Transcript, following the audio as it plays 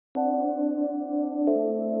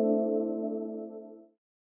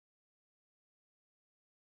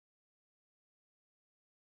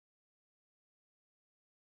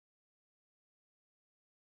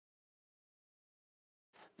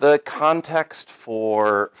The context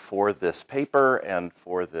for this paper and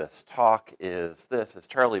for this talk is this. As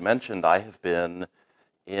Charlie mentioned, I have been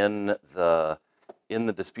in the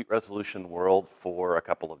dispute resolution world for a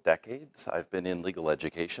couple of decades. I've been in legal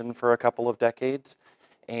education for a couple of decades.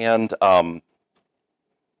 And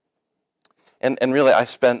really I've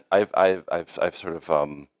sort of,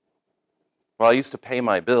 well, I used to pay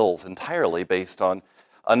my bills entirely based on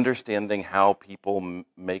understanding how people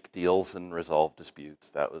make deals and resolve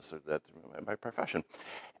disputes. That's my profession.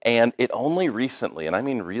 And it only recently, and I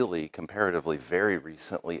mean really comparatively very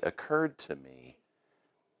recently, occurred to me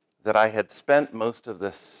that I had spent most of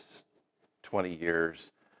this 20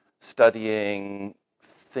 years studying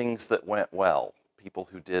things that went well, people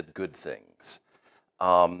who did good things.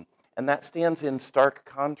 And that stands in stark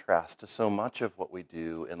contrast to so much of what we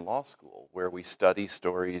do in law school, where we study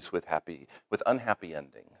stories with unhappy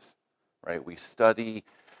endings, right? We study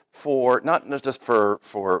for, not just for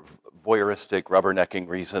voyeuristic rubbernecking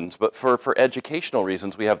reasons, but for educational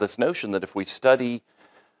reasons. We have this notion that if we study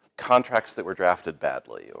contracts that were drafted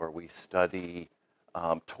badly, or we study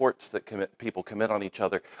torts that people commit on each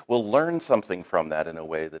other, we'll learn something from that in a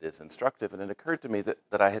way that is instructive. And it occurred to me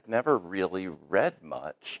that I had never really read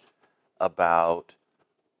much about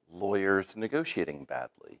lawyers negotiating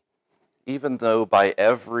badly, even though by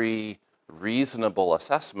every reasonable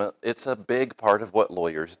assessment, it's a big part of what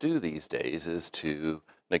lawyers do these days is to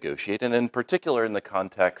negotiate, and in particular in the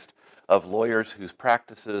context of lawyers whose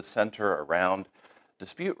practices center around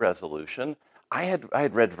dispute resolution. I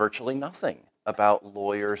had read virtually nothing about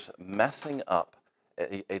lawyers messing up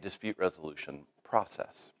a dispute resolution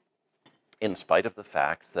process, in spite of the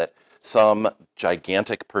fact that some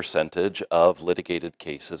gigantic percentage of litigated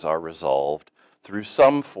cases are resolved through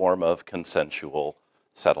some form of consensual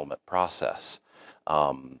settlement process.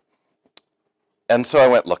 And so I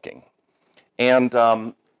went looking. And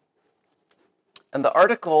the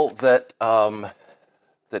article that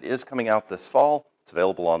is coming out this fall, it's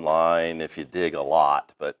available online if you dig a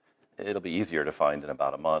lot, but it'll be easier to find in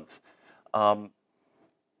about a month,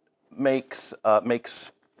 makes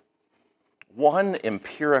one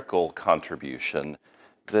empirical contribution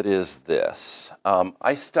that is this.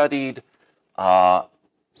 I studied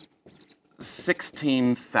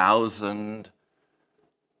 16,000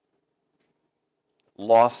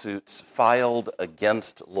 lawsuits filed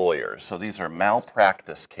against lawyers. So these are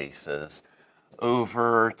malpractice cases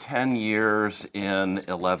over 10 years in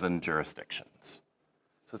 11 jurisdictions.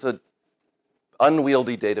 So it's an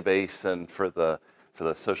unwieldy database, and for the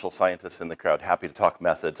social scientists in the crowd, happy to talk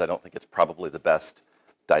methods. I don't think it's probably the best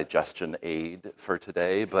digestion aid for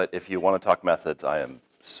today, but if you want to talk methods, I am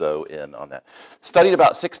so in on that. Studied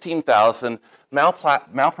about 16,000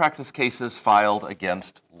 malpractice cases filed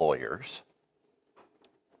against lawyers.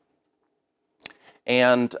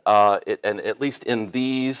 And at least in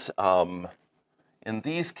these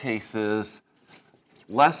cases,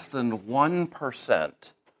 less than 1%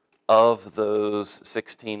 of those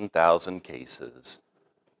 16,000 cases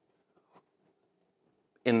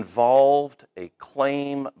involved a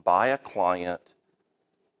claim by a client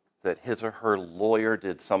that his or her lawyer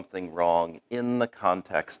did something wrong in the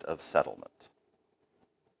context of settlement.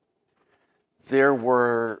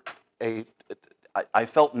 I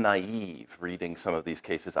felt naive reading some of these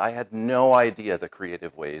cases. I had no idea the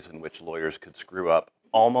creative ways in which lawyers could screw up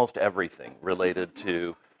almost everything related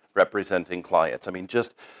to representing clients. I mean,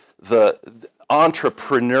 just the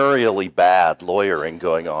entrepreneurially bad lawyering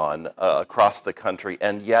going on across the country,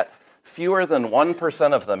 and yet fewer than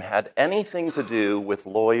 1% of them had anything to do with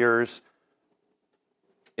lawyers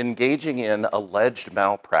engaging in alleged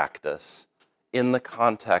malpractice in the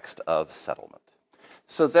context of settlement.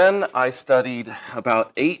 So then I studied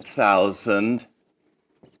about 8,000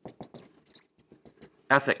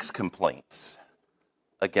 ethics complaints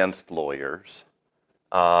against lawyers.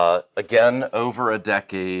 Again, over a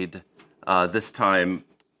decade, this time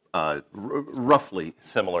roughly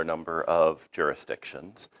similar number of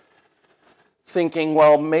jurisdictions. Thinking,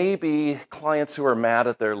 well, maybe clients who are mad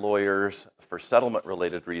at their lawyers for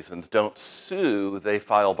settlement-related reasons don't sue, they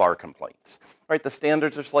file bar complaints. Right, the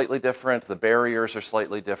standards are slightly different, the barriers are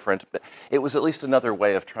slightly different, but it was at least another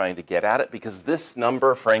way of trying to get at it, because this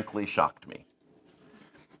number, frankly, shocked me.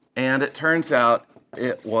 And it turns out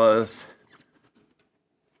it was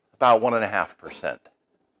about 1.5%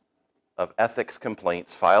 of ethics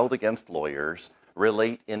complaints filed against lawyers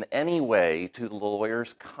relate in any way to the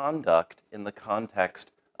lawyer's conduct in the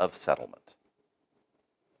context of settlement.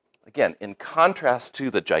 Again, in contrast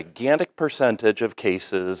to the gigantic percentage of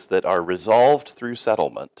cases that are resolved through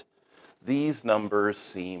settlement, these numbers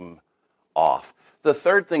seem off. the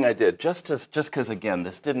third thing I did, just because, again,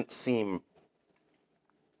 this seemed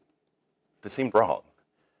wrong.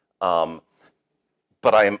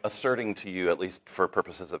 But I am asserting to you, at least for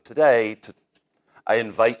purposes of today, I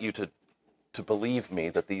invite you to believe me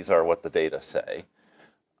that these are what the data say.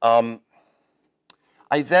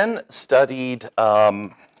 I then studied a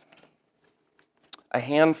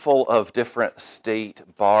handful of different state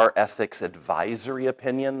bar ethics advisory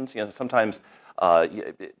opinions. You know, sometimes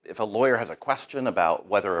if a lawyer has a question about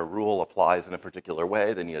whether a rule applies in a particular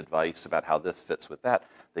way, they need advice about how this fits with that.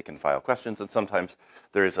 They can file questions, and sometimes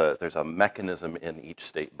there's a mechanism in each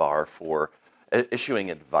state bar for issuing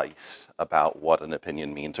advice about what an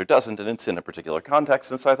opinion means or doesn't, and it's in a particular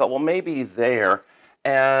context. And so I thought, well, maybe there,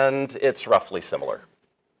 and it's roughly similar.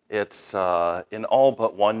 It's in all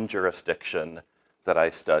but one jurisdiction that I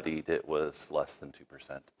studied, it was less than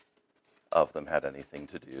 2% of them had anything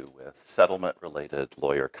to do with settlement-related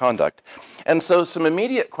lawyer conduct. And so some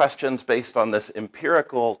immediate questions based on this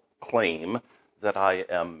empirical claim that I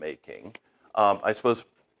am making. I suppose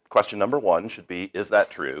question number one should be, is that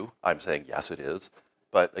true? I'm saying yes, it is.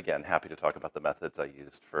 But again, happy to talk about the methods I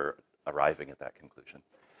used for arriving at that conclusion.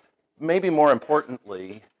 Maybe more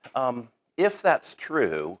importantly, if that's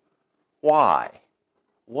true, why?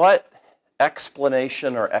 What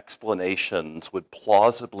explanation or explanations would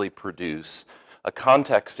plausibly produce a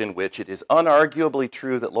context in which it is unarguably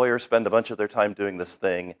true that lawyers spend a bunch of their time doing this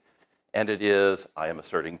thing, and it is, I am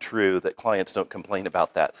asserting, true that clients don't complain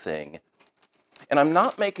about that thing. And I'm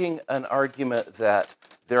not making an argument that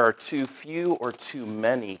there are too few or too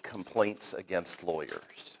many complaints against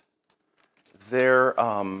lawyers. There,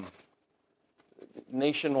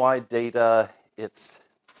 nationwide data, it's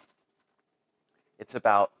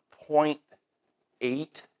about 0.8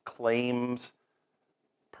 claims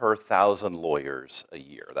per 1,000 lawyers a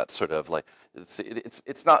year. That's sort of like,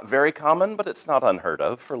 it's not very common, but it's not unheard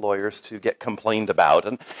of for lawyers to get complained about.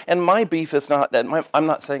 And my beef is not, I'm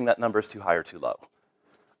not saying that number is too high or too low.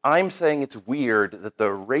 I'm saying it's weird that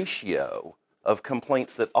the ratio of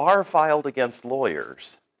complaints that are filed against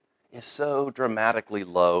lawyers is so dramatically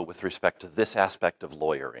low with respect to this aspect of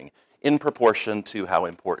lawyering in proportion to how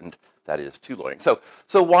important that is to lawyering. So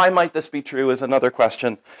why might this be true is another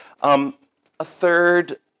question. A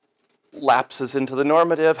third lapses into the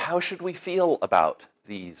normative. How should we feel about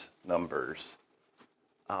these numbers?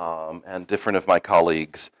 And different of my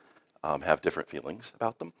colleagues have different feelings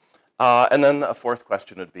about them. And then a fourth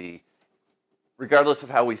question would be, regardless of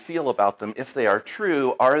how we feel about them, if they are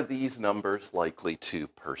true, are these numbers likely to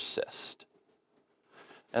persist?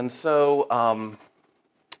 And so,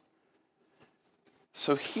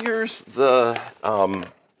 so here's the,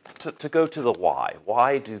 to go to the why.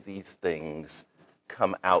 Why do these things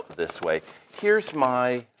come out this way? Here's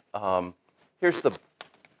my, here's the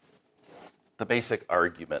basic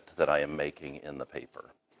argument that I am making in the paper.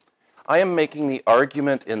 I am making the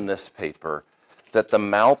argument in this paper that the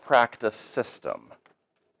malpractice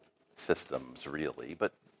systems really,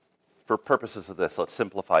 but for purposes of this, let's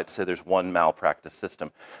simplify it to say there's one malpractice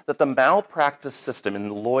system, that the malpractice system in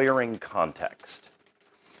the lawyering context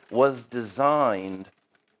was designed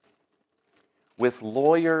with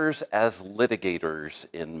lawyers as litigators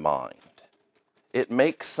in mind. It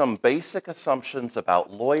makes some basic assumptions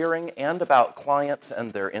about lawyering and about clients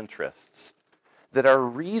and their interests that are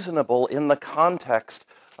reasonable in the context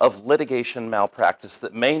of litigation malpractice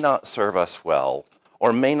that may not serve us well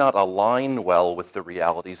or may not align well with the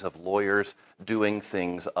realities of lawyers doing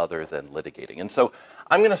things other than litigating. And so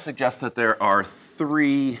I'm going to suggest that there are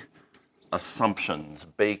three assumptions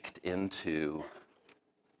baked into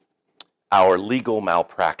our legal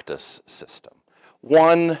malpractice system.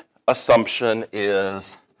 One assumption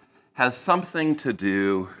has something to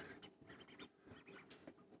do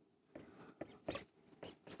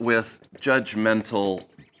with judgmental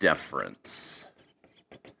deference.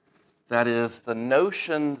 That is the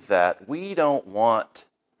notion that we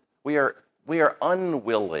are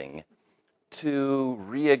unwilling to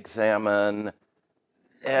re-examine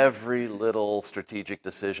every little strategic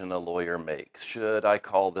decision a lawyer makes. Should I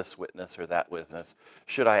call this witness or that witness?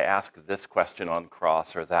 Should I ask this question on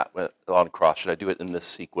cross or that on cross? Should I do it in this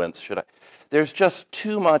sequence? There's just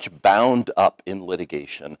too much bound up in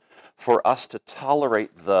litigation for us to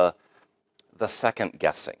tolerate the second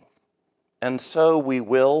guessing. And so we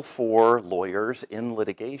will, for lawyers in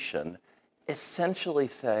litigation, essentially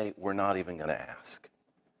say, we're not even going to ask.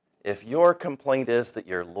 If your complaint is that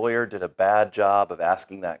your lawyer did a bad job of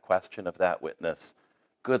asking that question of that witness,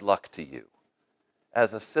 good luck to you.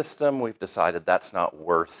 As a system, we've decided that's not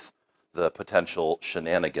worth the potential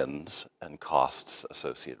shenanigans and costs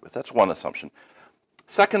associated with. That's one assumption.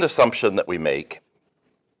 Second assumption that we make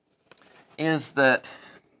is that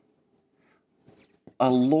a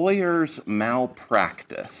lawyer's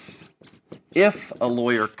malpractice, if a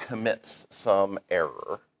lawyer commits some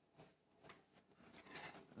error,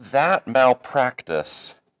 that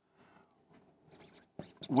malpractice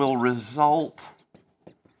will result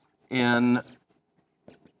in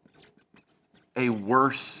a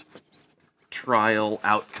worse trial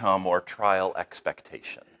outcome or trial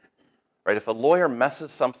expectation. Right? If a lawyer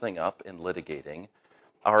messes something up in litigating,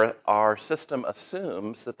 our system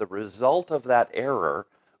assumes that the result of that error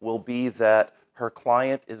will be that her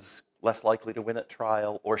client is less likely to win at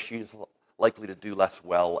trial, or she's likely to do less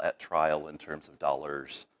well at trial in terms of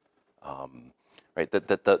dollars. Right?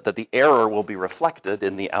 That the error will be reflected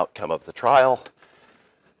in the outcome of the trial.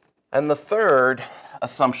 And the third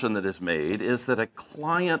assumption that is made is that a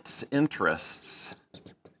client's interests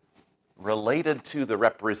related to the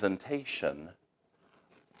representation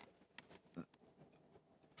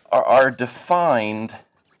are defined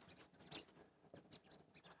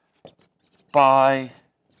by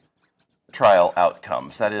trial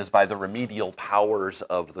outcomes, that is, by the remedial powers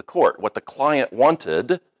of the court. What the client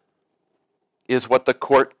wanted is what the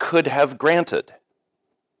court could have granted.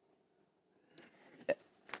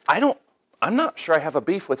 I'm not sure I have a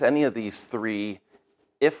beef with any of these three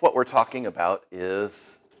if what we're talking about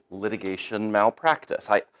is litigation malpractice.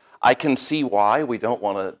 I can see why we don't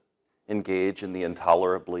want to engage in the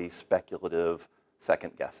intolerably speculative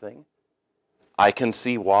second guessing. I can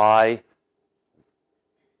see why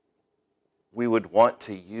we would want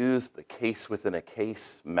to use the case within a case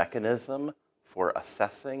mechanism for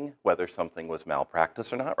assessing whether something was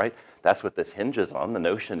malpractice or not, right? That's what this hinges on. The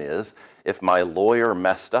notion is if my lawyer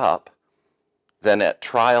messed up, then at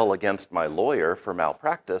trial against my lawyer for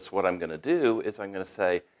malpractice, what I'm going to do is I'm going to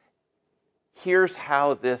say, here's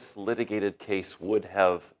how this litigated case would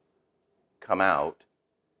have come out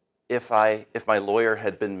if my lawyer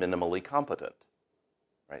had been minimally competent,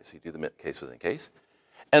 right? So you do the case within case.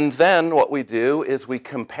 And then what we do is we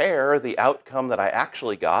compare the outcome that I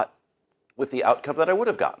actually got with the outcome that I would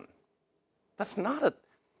have gotten.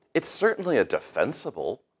 It's certainly a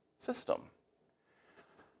defensible system.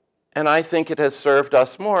 And I think it has served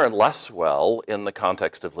us more and less well in the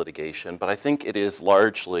context of litigation, but I think it is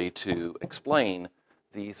largely to explain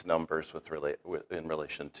these numbers in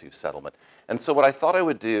relation to settlement. And so what I thought I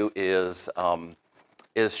would do is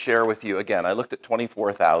share with you, again, I looked at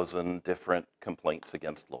 24,000 different complaints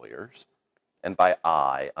against lawyers. And by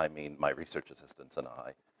I mean my research assistants and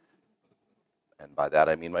I. And by that,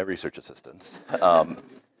 I mean my research assistants.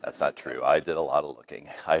 That's not true. I did a lot of looking.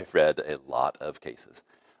 I've read a lot of cases.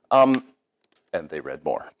 And they read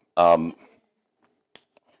more. What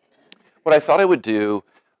I thought I would do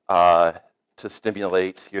to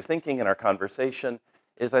stimulate your thinking in our conversation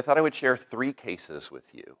is I thought I would share 3 cases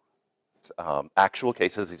with you. Actual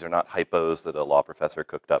cases. These are not hypos that a law professor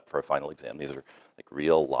cooked up for a final exam. These are like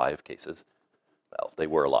real live cases. Well, they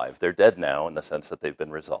were alive. They're dead now in the sense that they've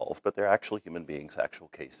been resolved, but they're actual human beings, actual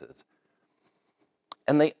cases.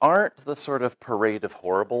 And they aren't the sort of parade of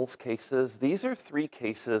horribles cases. These are 3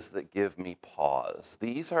 cases that give me pause.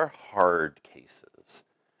 These are hard cases,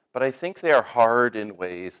 but I think they are hard in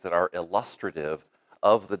ways that are illustrative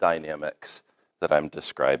of the dynamics that I'm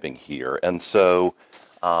describing here. And so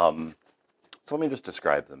let me just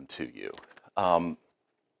describe them to you.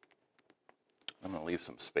 I'm going to leave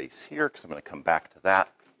some space here because I'm going to come back to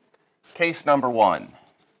that. Case number 1.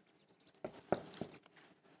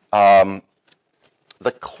 The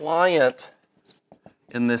client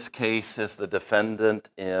in this case is the defendant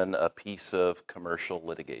in a piece of commercial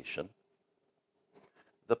litigation.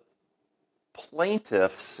 The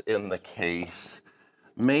plaintiffs in the case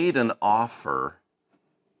made an offer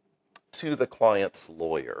to the client's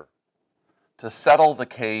lawyer to settle the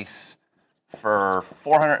case for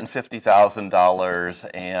 $450,000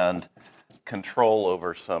 and control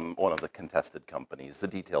over one of the contested companies. The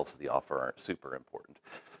details of the offer aren't super important.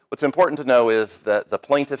 What's important to know is that the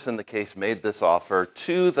plaintiffs in the case made this offer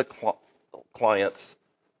to the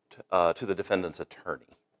to the defendant's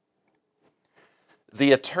attorney.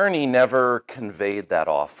 The attorney never conveyed that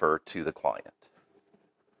offer to the client.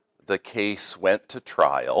 The case went to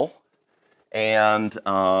trial, and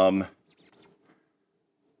the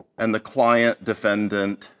client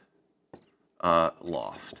defendant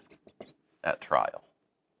lost at trial.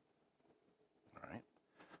 All right.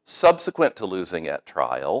 Subsequent to losing at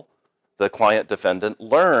trial, the client defendant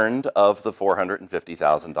learned of the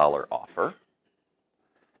 $450,000 offer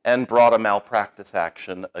and brought a malpractice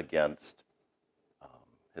action against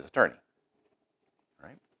his attorney.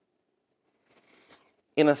 Right?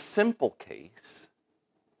 In a simple case,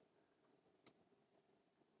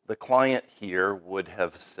 the client here would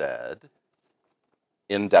have said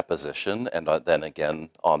in deposition and then again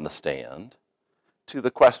on the stand to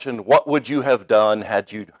the question, what would you have done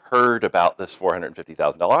had you heard about this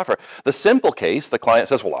 $450,000 offer? The simple case, the client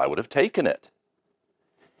says, well, I would have taken it.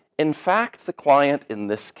 In fact, the client in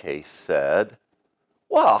this case said,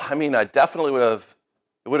 well, I mean, I definitely would have,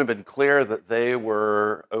 it would have been clear that they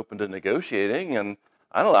were open to negotiating, and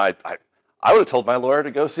I don't know, I would have told my lawyer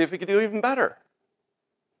to go see if he could do even better.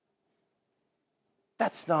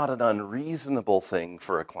 That's not an unreasonable thing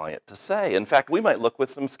for a client to say. In fact, we might look with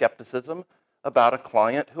some skepticism about a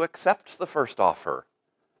client who accepts the first offer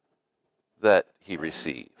that he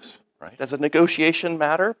receives, right? As a negotiation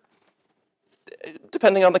matter,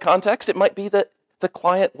 depending on the context, it might be that the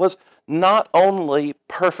client was not only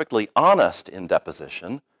perfectly honest in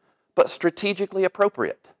deposition, but strategically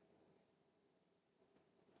appropriate.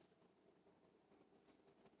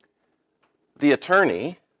 The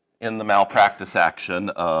attorney in the malpractice action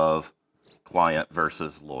of client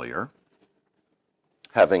versus lawyer,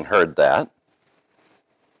 having heard that,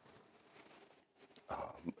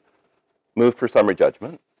 moved for summary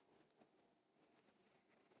judgment.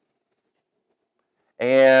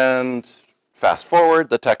 And fast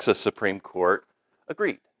forward, the Texas Supreme Court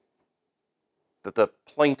agreed that the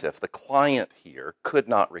plaintiff, the client here, could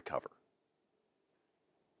not recover.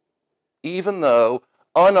 Even though,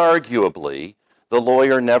 unarguably, the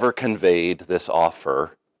lawyer never conveyed this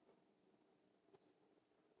offer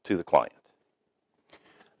to the client.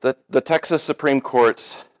 The Texas Supreme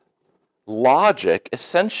Court's logic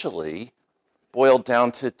essentially boiled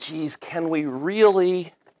down to, geez, can we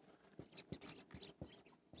really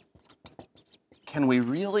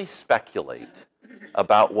speculate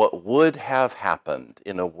about what would have happened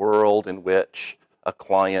in a world in which a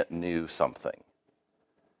client knew something?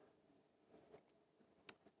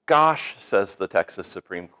 Gosh, says the Texas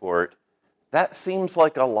Supreme Court, that seems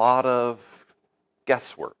like a lot of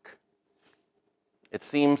guesswork. It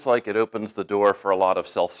seems like it opens the door for a lot of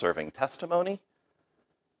self-serving testimony,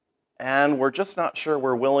 and we're just not sure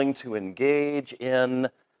we're willing to engage in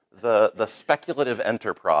the speculative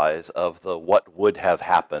enterprise of the what would have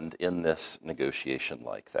happened in this negotiation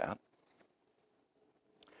like that.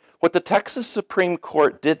 What the Texas Supreme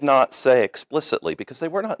Court did not say explicitly, because they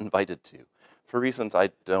were not invited to, for reasons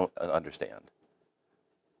I don't understand,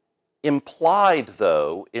 implied,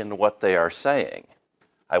 though, in what they are saying,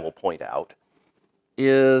 I will point out,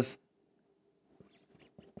 is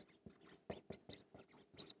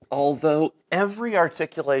although every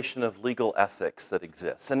articulation of legal ethics that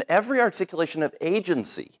exists and every articulation of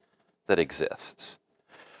agency that exists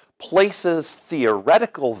places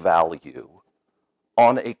theoretical value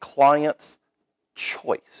on a client's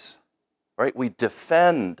choice, right? We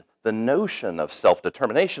defend the notion of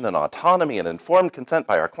self-determination and autonomy and informed consent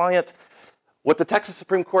by our clients. What the Texas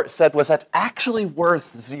Supreme Court said was that's actually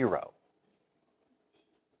worth zero.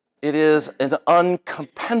 It is an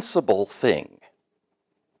uncompensable thing.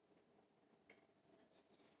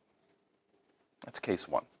 That's case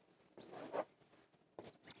one.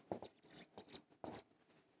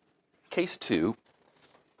 Case two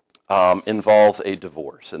involves a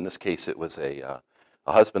divorce. In this case, it was a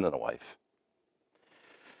husband and a wife.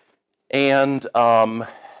 And the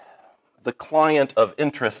client of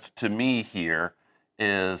interest to me here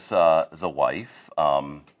is the wife.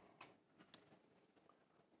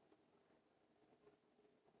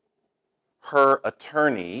 Her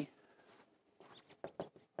attorney,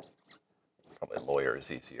 probably lawyer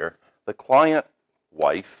is easier, the client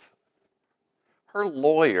wife, her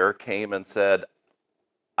lawyer came and said,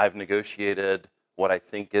 I've negotiated what I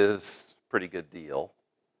think is a pretty good deal.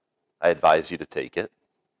 I advise you to take it.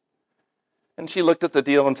 And she looked at the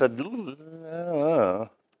deal and said,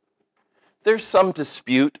 there's some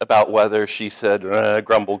dispute about whether she said,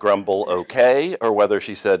 grumble, grumble, okay, or whether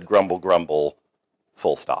she said, grumble, grumble,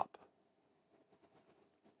 full stop.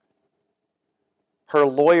 Her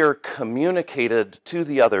lawyer communicated to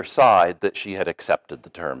the other side that she had accepted the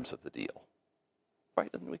terms of the deal. Right?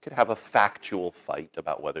 And we could have a factual fight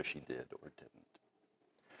about whether she did or didn't.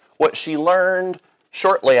 What she learned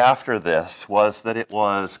shortly after this was that it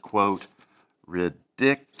was, quote,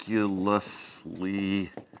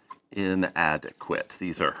 ridiculously inadequate.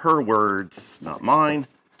 These are her words, not mine.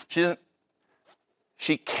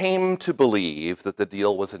 She came to believe that the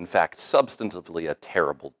deal was in fact substantively a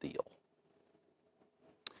terrible deal.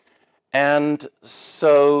 And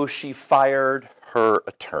so she fired her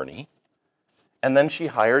attorney, and then she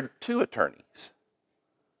hired two attorneys,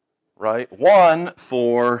 right? One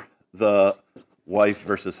for the wife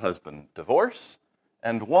versus husband divorce,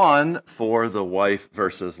 and one for the wife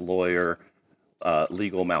versus lawyer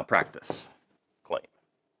legal malpractice claim.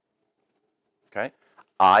 Okay?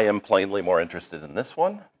 I am plainly more interested in this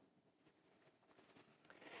one.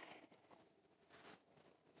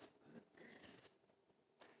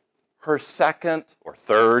 Her second or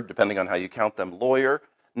third, depending on how you count them, lawyer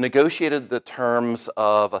negotiated the terms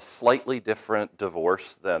of a slightly different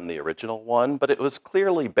divorce than the original one, but it was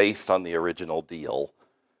clearly based on the original deal,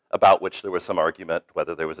 about which there was some argument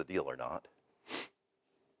whether there was a deal or not.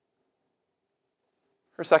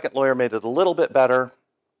 Her second lawyer made it a little bit better,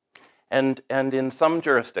 and in some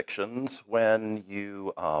jurisdictions, when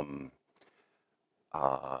you want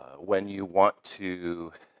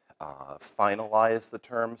to finalize the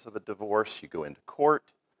terms of a divorce, you go into court,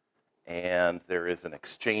 and there is an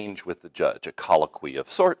exchange with the judge, a colloquy of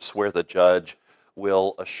sorts, where the judge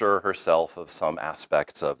will assure herself of some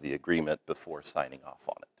aspects of the agreement before signing off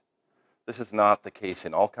on it. This is not the case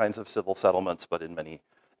in all kinds of civil settlements, but in many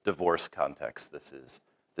divorce contexts, this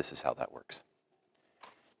is how that works.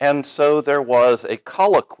 And so there was a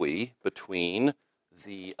colloquy between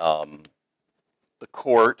the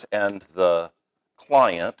court and the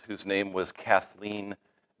client, whose name was Kathleen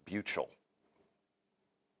Buchel.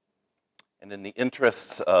 And in the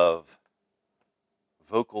interests of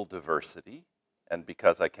vocal diversity, and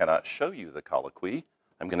because I cannot show you the colloquy,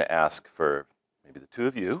 I'm going to ask for maybe the two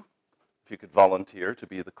of you, if you could volunteer to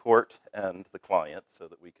be the court and the client so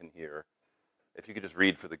that we can hear. If you could just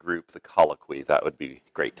read for the group the colloquy, that would be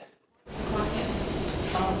great.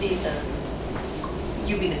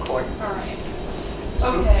 You be the court. All right.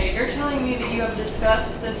 Okay, you're telling me that you have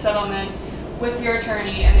discussed this settlement with your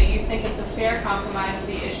attorney and that you think it's a fair compromise of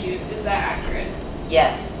the issues. Is that accurate?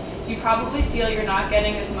 Yes. You probably feel you're not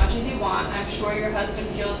getting as much as you want. I'm sure your husband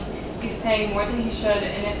feels he's paying more than he should,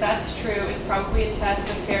 and if that's true, it's probably a test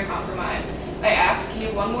of fair compromise. I ask you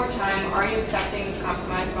one more time, are you accepting this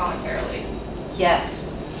compromise voluntarily? Yes.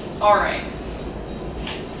 All right.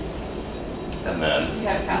 And then We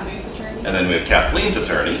have Kathleen's attorney. And then we have Kathleen's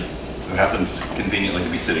attorney, who happens conveniently to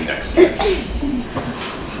be sitting next to you.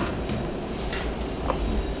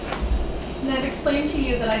 And I've explained to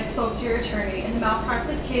you that I spoke to your attorney in the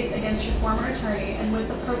malpractice case against your former attorney, and with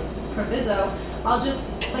the proviso, I'll just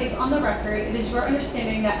place on the record, it is your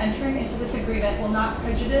understanding that entering into this agreement will not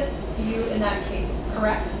prejudice you in that case,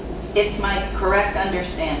 correct? It's my correct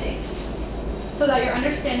understanding. So that your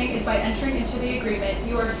understanding is by entering into the agreement,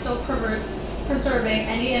 you are still preserving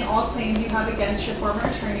any and all claims you have against your former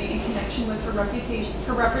attorney in connection with her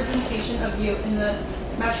representation of you in the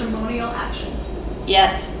matrimonial action.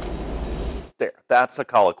 Yes. There, that's a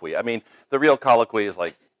colloquy. I mean, the real colloquy is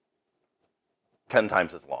like 10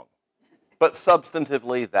 times as long. But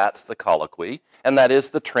substantively, that's the colloquy, and that is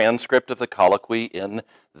the transcript of the colloquy in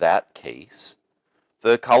that case.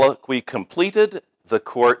 The colloquy completed, the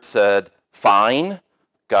court said, fine,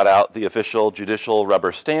 got out the official judicial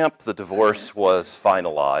rubber stamp, the divorce was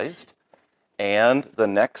finalized, and the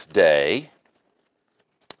next day,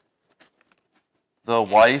 the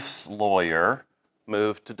wife's lawyer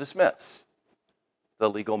moved to dismiss the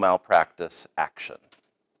legal malpractice action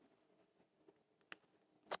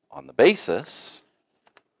on the basis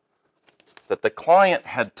that the client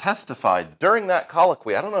had testified during that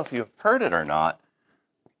colloquy. I don't know if you've heard it or not,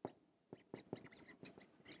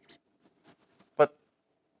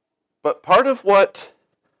 but part of what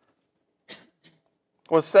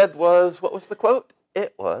was said was, what was the quote?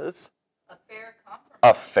 It was A fair compromise.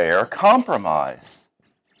 a fair compromise.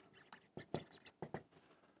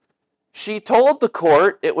 She told the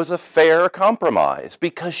court it was a fair compromise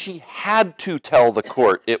because she had to tell the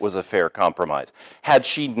court it was a fair compromise. Had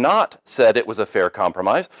she not said it was a fair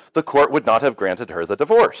compromise, the court would not have granted her the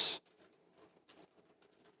divorce.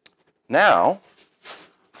 Now,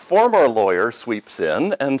 former lawyer sweeps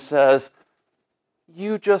in and says,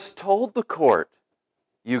 you just told the court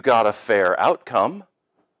you got a fair outcome.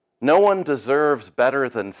 No one deserves better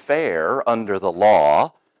than fair under the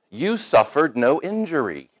law. You suffered no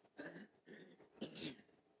injury.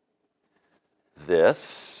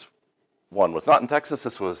 This one was not in Texas,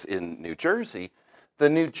 this was in New Jersey. The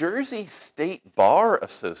New Jersey State Bar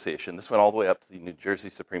Association, this went all the way up to the New Jersey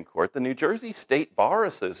Supreme Court, the New Jersey State Bar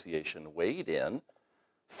Association weighed in,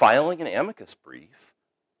 filing an amicus brief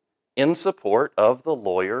in support of the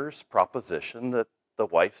lawyer's proposition that the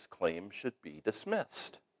wife's claim should be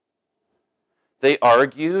dismissed. They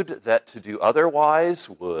argued that to do otherwise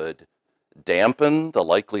would dampen the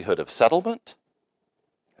likelihood of settlement.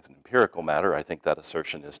 As an empirical matter, I think that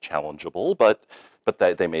assertion is challengeable, but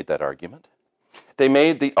they made that argument. They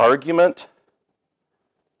made the argument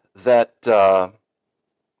that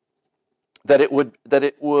that it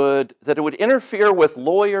would interfere with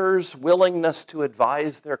lawyers' willingness to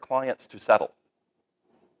advise their clients to settle.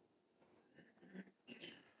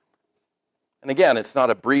 And again, it's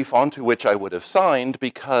not a brief onto which I would have signed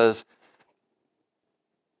because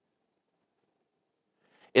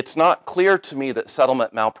it's not clear to me that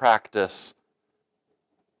settlement malpractice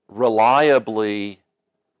reliably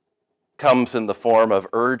comes in the form of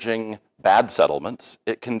urging bad settlements.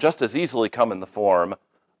 It can just as easily come in the form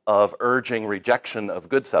of urging rejection of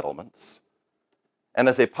good settlements. And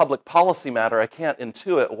as a public policy matter, I can't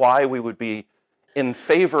intuit why we would be in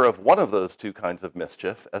favor of one of those two kinds of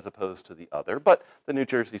mischief as opposed to the other. But the New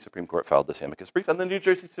Jersey Supreme Court filed this amicus brief, and the New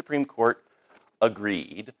Jersey Supreme Court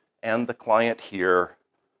agreed, and the client here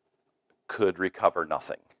could recover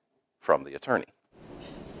nothing from the attorney.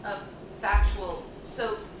 Factual.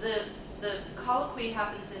 So the colloquy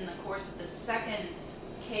happens in the course of the second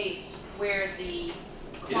case where the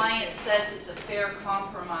client says it's a fair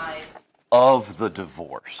compromise. Of the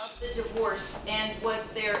divorce. Of the divorce. And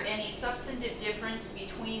was there any substantive difference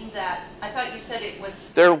between that? I thought you said it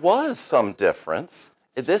was... There was some difference.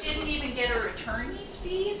 She didn't even get her attorney's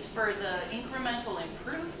fees for the incremental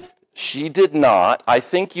improvement? She did not. I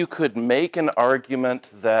think you could make an argument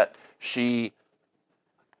that she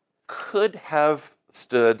could have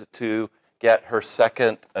stood to get her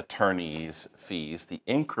second attorney's fees, the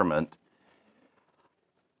increment.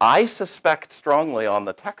 I suspect strongly on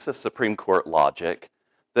the Texas Supreme Court logic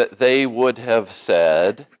that they would have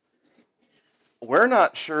said, we're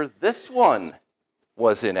not sure this one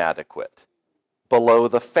was inadequate, below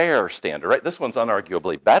the fair standard, right? This one's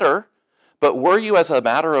unarguably better, but were you as a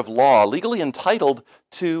matter of law legally entitled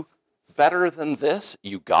to better than this?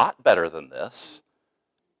 You got better than this,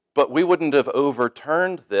 but we wouldn't have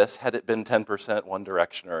overturned this had it been 10% one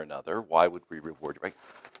direction or another. Why would we reward you, right?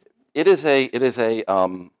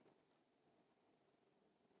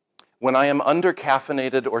 When I am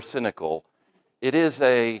undercaffeinated or cynical, it is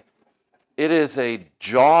a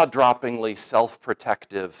jaw-droppingly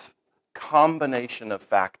self-protective combination of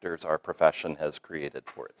factors our profession has created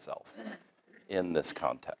for itself in this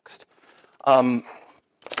context.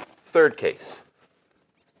 Third case.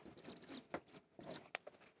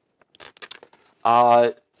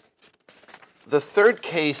 The third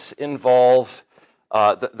case involves,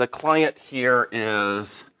 the client here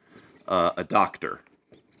is a doctor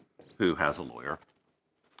who has a lawyer.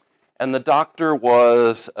 And the doctor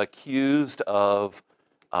was accused of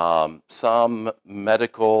some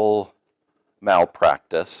medical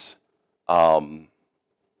malpractice.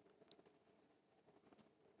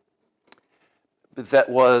 That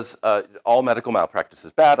was, all medical malpractice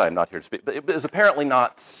is bad, I'm not here to speak, but it is apparently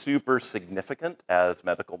not super significant as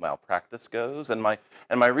medical malpractice goes. And my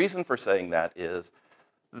reason for saying that is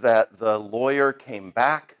that the lawyer came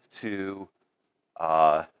back to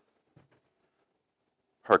her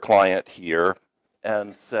client here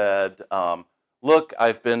and said, look,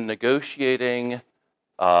 I've been negotiating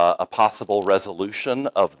a possible resolution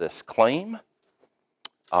of this claim,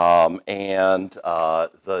 and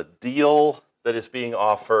the deal that is being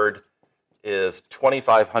offered is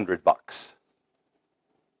 $2,500,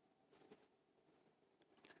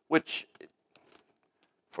 which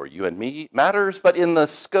for you and me matters, but in the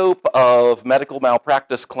scope of medical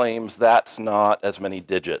malpractice claims, that's not as many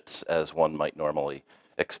digits as one might normally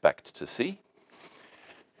expect to see.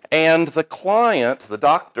 And the client, the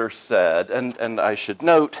doctor, said, and I should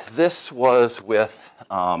note, this was with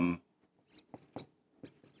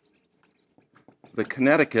the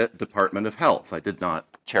Connecticut Department of Health. I did not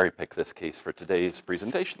cherry pick this case for today's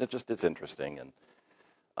presentation. It just is interesting.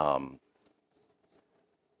 And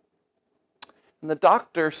the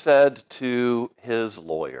doctor said to his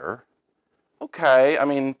lawyer, okay, I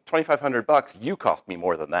mean, $2,500, you cost me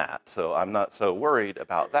more than that, so I'm not so worried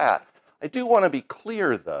about that. I do want to be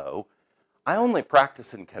clear, though, I only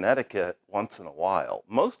practice in Connecticut once in a while.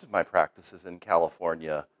 Most of my practice is in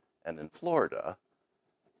California and in Florida.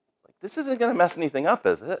 This isn't going to mess anything up,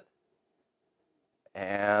 is it?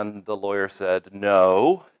 And the lawyer said,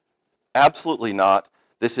 no, absolutely not.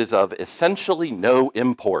 This is of essentially no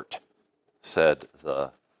import, said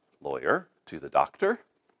the lawyer to the doctor.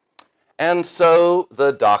 And so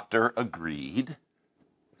the doctor agreed.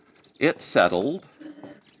 It settled.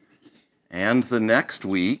 And the next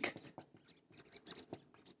week,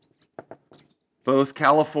 both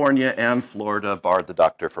California and Florida barred the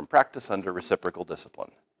doctor from practice under reciprocal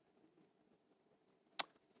discipline.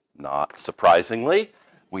 Not surprisingly,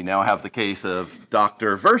 we now have the case of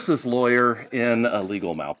doctor versus lawyer in a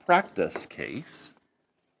legal malpractice case,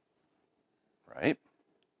 right?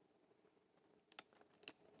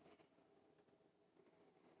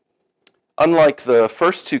 Unlike the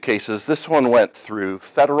first two cases, this one went through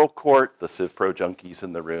federal court. The Civ Pro junkies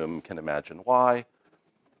in the room can imagine why.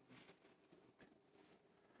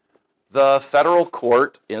 The federal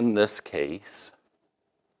court in this case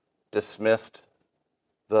dismissed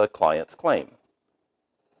the client's claim.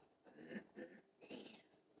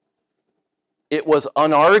 It was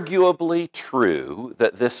unarguably true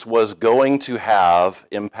that this was going to have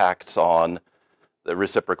impacts on the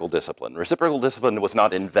reciprocal discipline. Reciprocal discipline was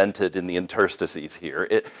not invented in the interstices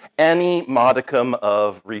here. Any modicum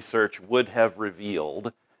of research would have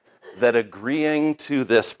revealed that agreeing to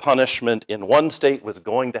this punishment in one state was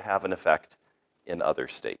going to have an effect in other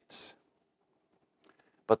states.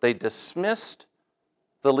 But they dismissed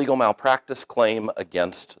the legal malpractice claim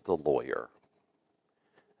against the lawyer.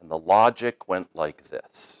 And the logic went like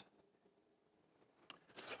this.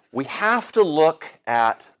 We have to look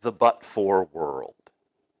at the but-for world.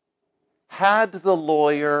 Had the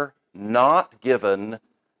lawyer not given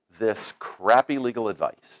this crappy legal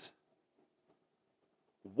advice,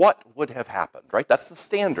 what would have happened, right? That's the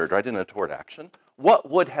standard, right, in a tort action. What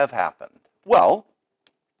would have happened? Well,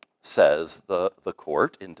 says the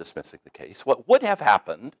court in dismissing the case, what would have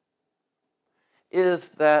happened is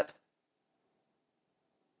that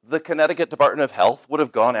the Connecticut Department of Health would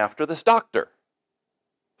have gone after this doctor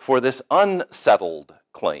for this unsettled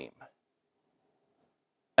claim.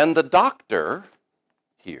 And the doctor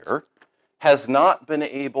here has not been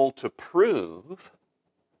able to prove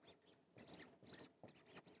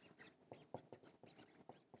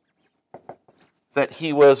that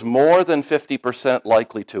he was more than 50%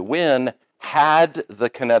 likely to win had the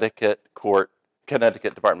Connecticut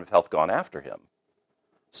Department of Health gone after him.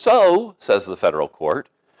 So, says the federal court,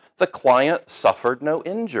 the client suffered no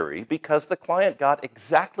injury because the client got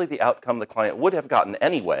exactly the outcome the client would have gotten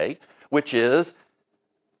anyway, which is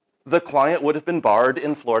the client would have been barred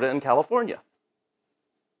in Florida and California.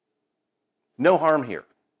 No harm here,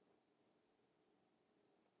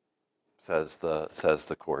 says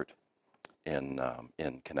the court in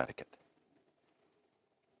Connecticut.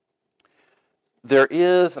 There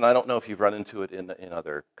is, and I don't know if you've run into it in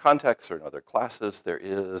other contexts or in other classes, there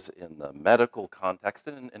is in the medical context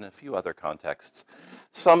and in a few other contexts,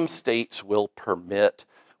 some states will permit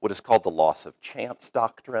what is called the loss of chance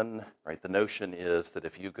doctrine, right? The notion is that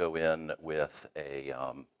if you go in with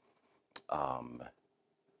if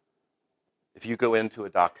you go into a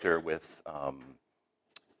doctor with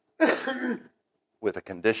a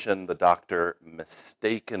condition, the doctor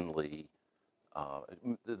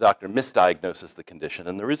misdiagnoses the condition,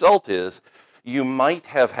 and the result is you might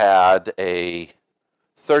have had a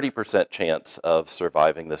 30% chance of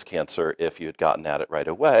surviving this cancer if you had gotten at it right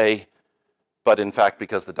away, but in fact,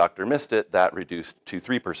 because the doctor missed it, that reduced to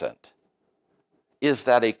 3%. Is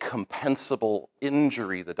that a compensable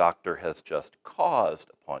injury the doctor has just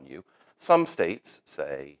caused upon you? Some states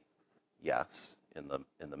say yes in the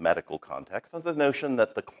medical context, of the notion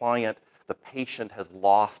that the patient has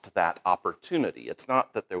lost that opportunity. It's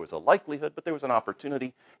not that there was a likelihood, but there was an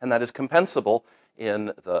opportunity, and that is compensable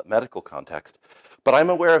in the medical context. But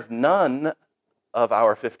I'm aware of none of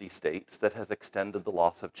our 50 states that has extended the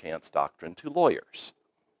loss of chance doctrine to lawyers.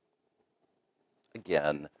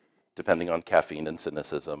 Again, depending on caffeine and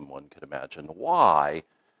cynicism, one could imagine why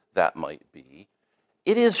that might be.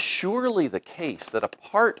 It is surely the case that a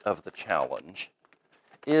part of the challenge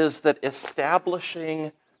is that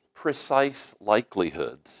establishing precise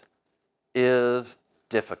likelihoods is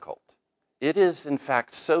difficult. It is, in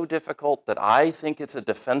fact, so difficult that I think it's a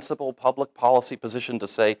defensible public policy position to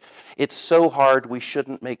say it's so hard we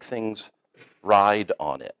shouldn't make things ride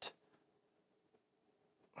on it.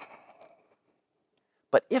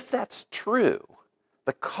 But if that's true,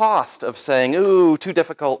 the cost of saying, ooh, too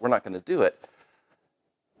difficult, we're not going to do it,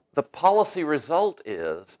 the policy result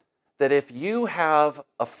is that if you have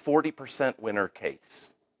a 40% winner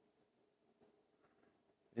case,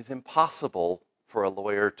 it is impossible for a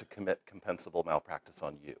lawyer to commit compensable malpractice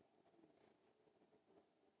on you.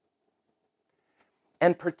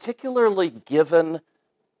 And particularly given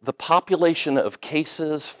the population of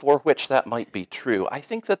cases for which that might be true, I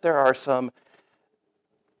think that there are some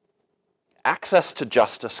access to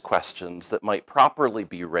justice questions that might properly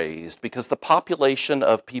be raised because the population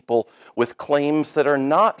of people with claims that are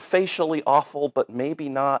not facially awful but maybe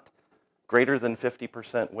not greater than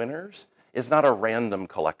 50% winners is not a random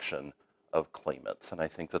collection of claimants. And I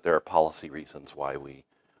think that there are policy reasons why we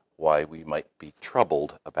might be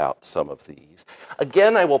troubled about some of these.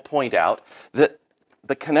 Again, I will point out that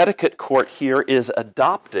the Connecticut court here is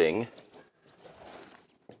adopting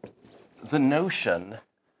the notion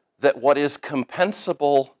that what is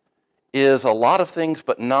compensable is a lot of things,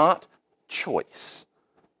 but not choice.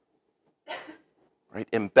 Right?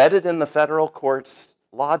 Embedded in the federal court's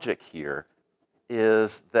logic here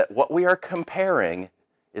is that what we are comparing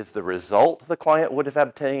is the result the client would have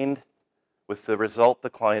obtained with the result the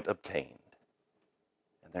client obtained.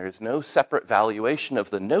 And there is no separate valuation of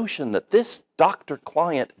the notion that this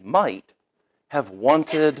doctor-client might have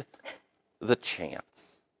wanted the chance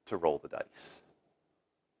to roll the dice.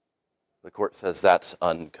 The court says that's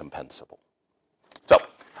uncompensable. So,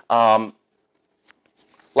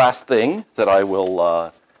 last thing that I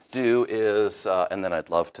will do is, and then I'd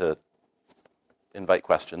love to invite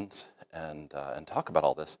questions and talk about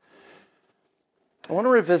all this. I want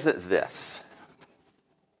to revisit this.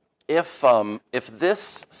 If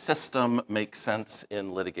this system makes sense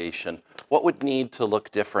in litigation, what would need to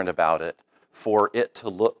look different about it for it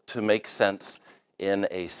to make sense in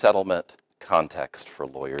a settlement context for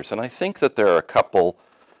lawyers? And I think that there are a couple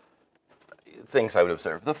things I would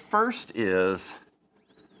observe. The first is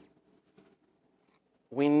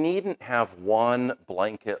we needn't have one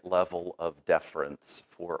blanket level of deference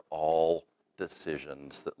for all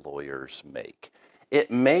decisions that lawyers make.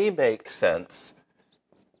 It may make sense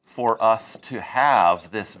for us to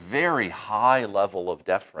have this very high level of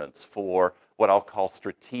deference for what I'll call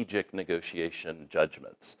strategic negotiation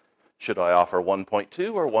judgments. Should I offer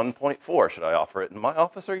 1.2 or 1.4? Should I offer it in my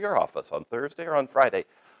office or your office, on Thursday or on Friday?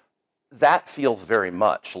 That feels very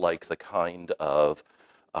much like the kind of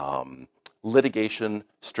litigation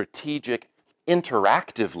strategic,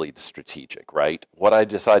 interactively strategic, right? What I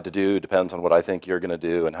decide to do depends on what I think you're going to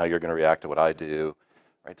do and how you're going to react to what I do,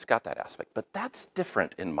 right? It's got that aspect. But that's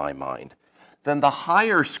different in my mind than the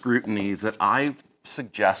higher scrutiny that I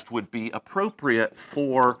suggest would be appropriate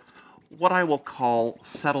for what I will call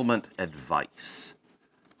settlement advice.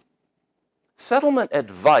 Settlement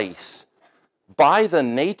advice, by the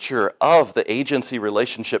nature of the agency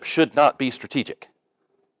relationship, should not be strategic.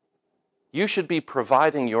 You should be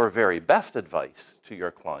providing your very best advice to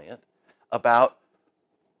your client about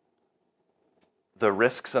the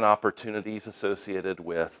risks and opportunities associated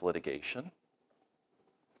with litigation,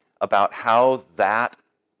 about how that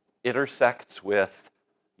intersects with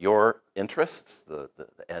your interests, the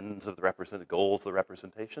ends of the represented, goals of the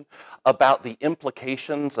representation, about the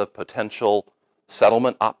implications of potential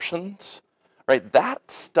settlement options, right? That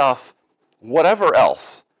stuff, whatever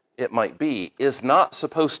else it might be, is not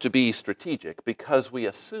supposed to be strategic because we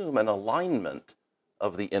assume an alignment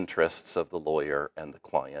of the interests of the lawyer and the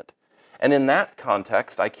client. And in that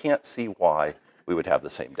context, I can't see why we would have the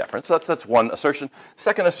same deference. So that's one assertion.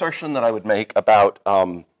 Second assertion that I would make about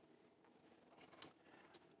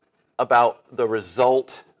the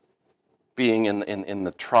result being in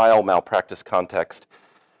the trial malpractice context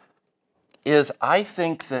is I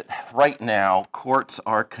think that right now courts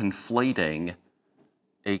are conflating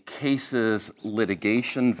a case's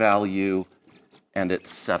litigation value and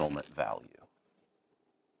its settlement value.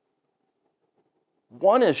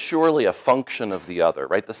 One is surely a function of the other,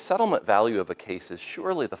 right? The settlement value of a case is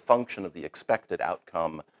surely the function of the expected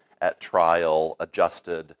outcome at trial,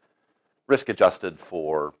 adjusted, risk adjusted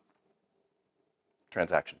for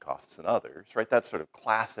transaction costs and others, right? That's sort of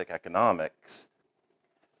classic economics.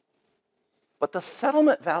 But the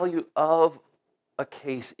settlement value of a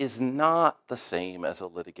case is not the same as a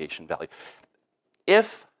litigation value.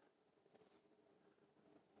 If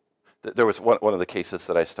there was one of the cases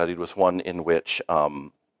that I studied was one in which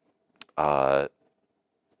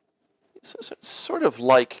sort of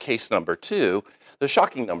like case number 2, there's a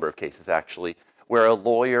shocking number of cases actually where a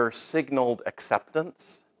lawyer signaled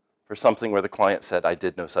acceptance for something where the client said, I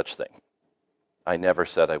did no such thing. I never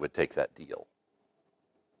said I would take that deal.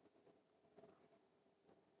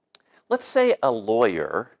 Let's say a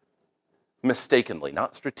lawyer mistakenly,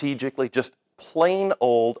 not strategically, just plain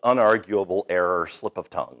old unarguable error, slip of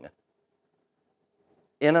tongue,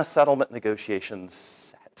 in a settlement negotiation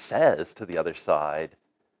says to the other side,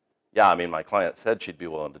 yeah, I mean, my client said she'd be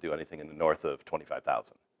willing to do anything in the north of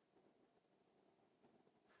 $25,000.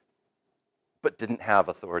 But didn't have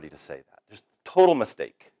authority to say that. Just total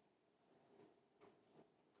mistake.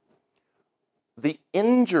 The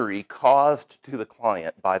injury caused to the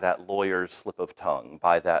client by that lawyer's slip of tongue,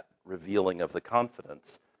 by that revealing of the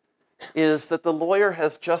confidence, is that the lawyer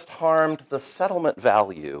has just harmed the settlement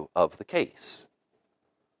value of the case,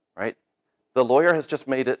 right? The lawyer has just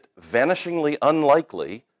made it vanishingly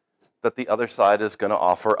unlikely that the other side is going to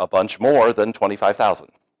offer a bunch more than $25,000.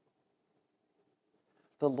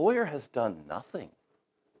 The lawyer has done nothing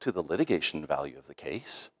to the litigation value of the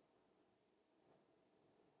case.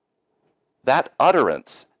 That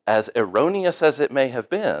utterance, as erroneous as it may have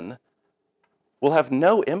been, will have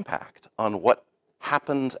no impact on what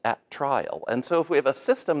happens at trial. And so if we have a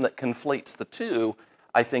system that conflates the two,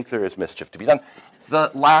 I think there is mischief to be done.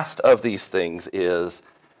 The last of these things is,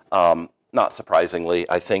 not surprisingly,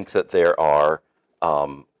 I think that there are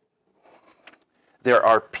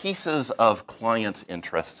pieces of clients'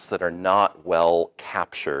 interests that are not well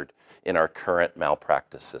captured in our current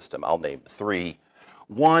malpractice system. I'll name three.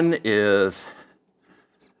 One is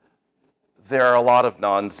there are a lot of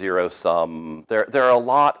non-zero sum. There are a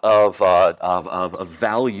lot of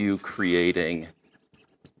value-creating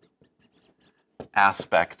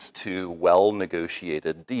aspects to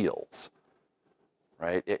well-negotiated deals,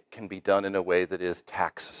 right? It can be done in a way that is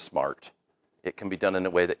tax smart. It can be done in a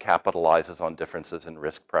way that capitalizes on differences in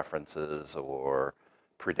risk preferences or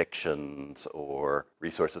predictions or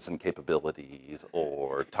resources and capabilities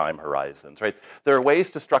or time horizons, right? There are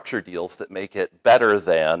ways to structure deals that make it better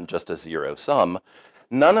than just a zero sum.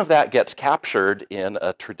 None of that gets captured in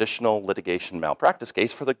a traditional litigation malpractice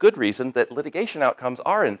case for the good reason that litigation outcomes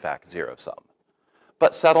are in fact zero sum.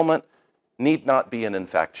 But settlement need not be and in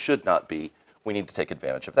fact should not be. We need to take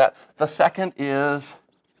advantage of that. The second is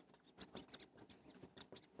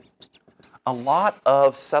a lot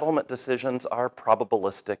of settlement decisions are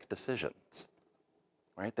probabilistic decisions,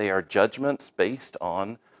 right? They are judgments based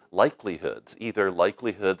on likelihoods, either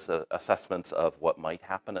likelihoods, assessments of what might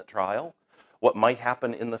happen at trial, what might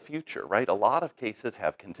happen in the future, right? A lot of cases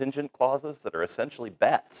have contingent clauses that are essentially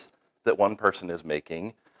bets that one person is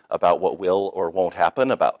making about what will or won't happen,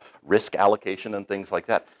 about risk allocation and things like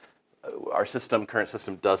that. Our system, current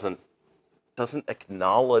system, doesn't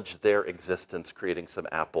acknowledge their existence, creating some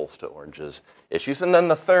apples to oranges issues. And then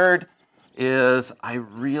the third is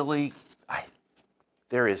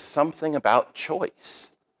there is something about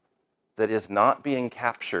choice that is not being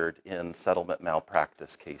captured in settlement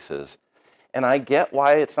malpractice cases. And I get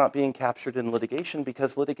why it's not being captured in litigation,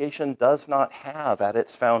 because litigation does not have at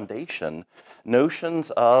its foundation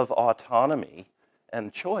notions of autonomy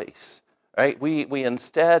and choice, right? We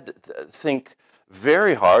instead think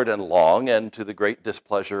very hard and long, and to the great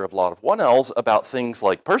displeasure of a lot of 1Ls, about things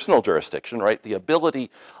like personal jurisdiction, right? The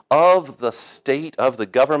ability of the state, of the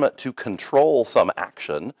government to control some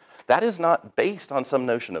action. That is not based on some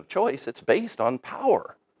notion of choice, it's based on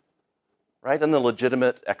power, right? And the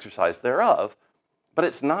legitimate exercise thereof. But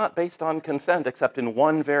it's not based on consent, except in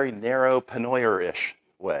one very narrow, Pennoyer-ish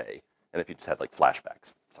way. And if you just had like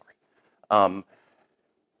flashbacks, sorry.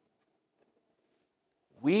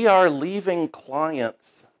 We are leaving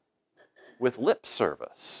clients with lip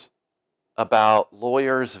service about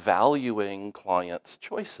lawyers valuing clients'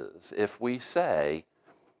 choices if we say,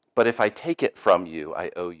 but if I take it from you,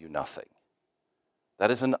 I owe you nothing.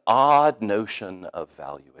 That is an odd notion of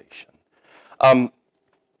valuation.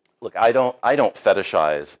 Look, I don't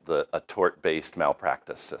fetishize a tort-based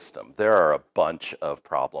malpractice system. There are a bunch of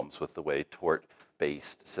problems with the way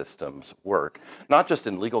tort-based systems work, not just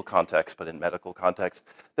in legal context, but in medical context.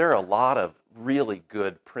 There are a lot of really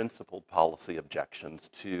good principled policy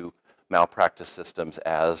objections to malpractice systems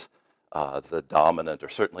as the dominant, or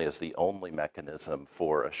certainly as the only mechanism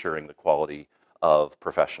for assuring the quality of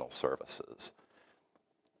professional services.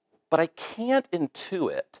 But I can't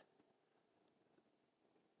intuit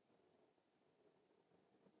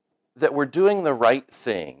that we're doing the right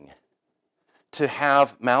thing to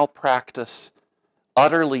have malpractice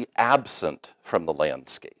utterly absent from the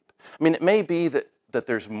landscape. I mean, it may be that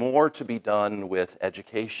there's more to be done with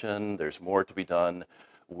education, there's more to be done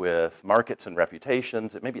with markets and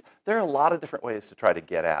reputations. There are a lot of different ways to try to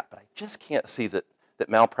get at, but I just can't see that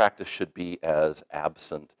malpractice should be as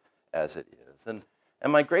absent as it is. And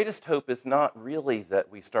my greatest hope is not really that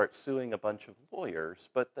we start suing a bunch of lawyers,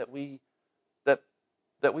 but that we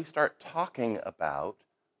start talking about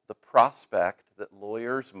the prospect that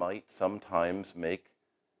lawyers might sometimes make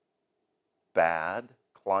bad,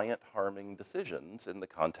 client-harming decisions in the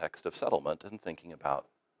context of settlement, and thinking about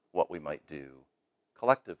what we might do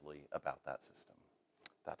collectively about that system.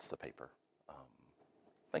 That's the paper.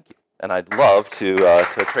 Thank you. And I'd love to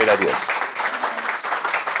trade ideas.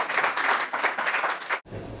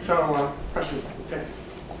 So, question, okay.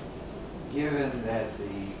 Given that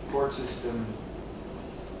the court system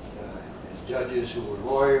has judges who were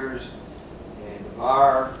lawyers, and the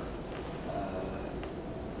bar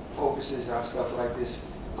focuses on stuff like this,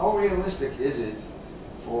 how realistic is it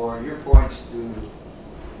for your points to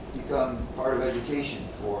become part of education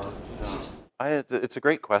for the system? It's a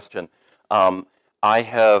great question. I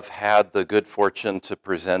have had the good fortune to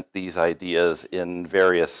present these ideas in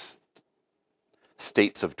various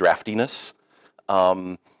states of draftiness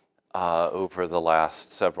over the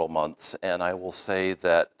last several months, and I will say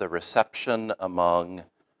that the reception among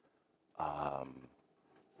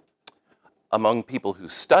among people who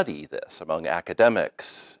study this, among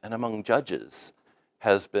academics and among judges,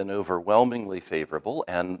 has been overwhelmingly favorable,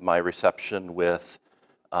 and my reception with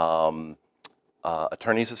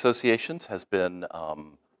attorneys associations has been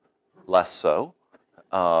less so.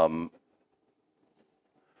 And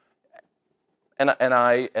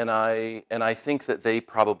I think that they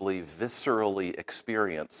probably viscerally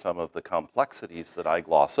experience some of the complexities that I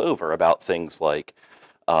gloss over about things like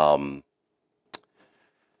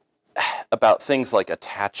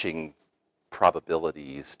attaching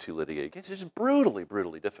probabilities to litigated cases. It's just brutally,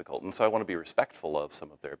 brutally difficult, and so I want to be respectful of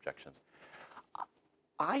some of their objections.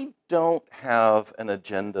 I don't have an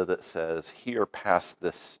agenda that says, here, pass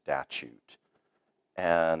this statute,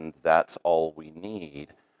 and that's all we need.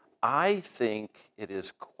 I think it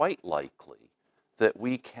is quite likely that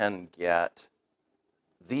we can get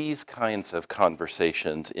these kinds of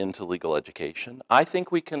conversations into legal education. I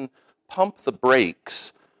think we can pump the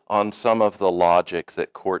brakes on some of the logic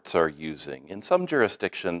that courts are using. In some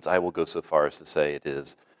jurisdictions, I will go so far as to say it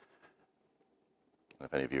is, I don't know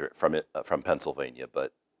if any of you are from Pennsylvania,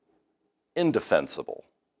 but indefensible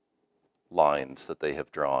lines that they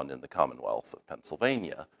have drawn in the Commonwealth of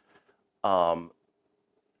Pennsylvania.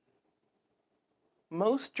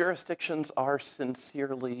 Most jurisdictions are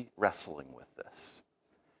sincerely wrestling with this.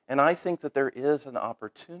 And I think that there is an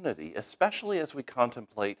opportunity, especially as we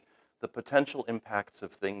contemplate the potential impacts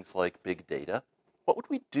of things like big data. What would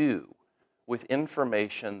we do with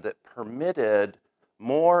information that permitted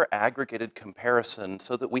more aggregated comparison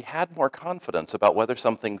so that we had more confidence about whether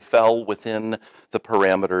something fell within the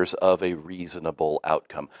parameters of a reasonable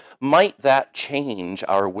outcome? Might that change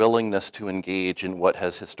our willingness to engage in what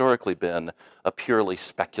has historically been a purely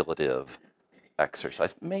speculative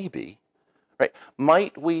exercise? Maybe, right?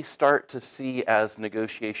 Might we start to see, as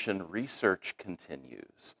negotiation research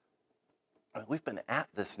continues, we've been at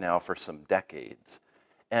this now for some decades,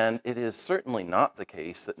 and it is certainly not the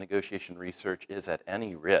case that negotiation research is at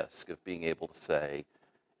any risk of being able to say,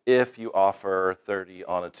 if you offer 30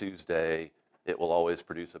 on a Tuesday, it will always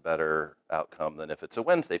produce a better outcome than if it's a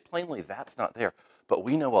Wednesday. Plainly, that's not there. But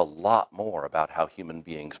we know a lot more about how human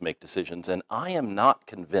beings make decisions, and I am not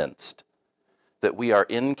convinced that we are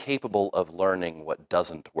incapable of learning what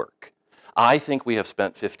doesn't work. I think we have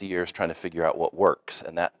spent 50 years trying to figure out what works,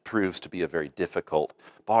 and that proves to be a very difficult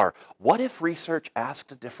bar. What if research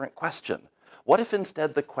asked a different question? What if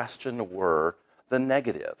instead the question were the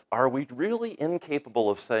negative? Are we really incapable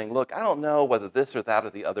of saying, look, I don't know whether this or that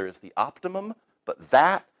or the other is the optimum, but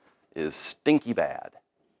that is stinky bad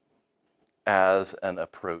as an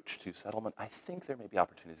approach to settlement? I think there may be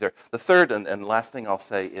opportunities there. The third and last thing I'll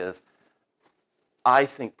say is, I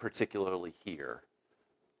think particularly here,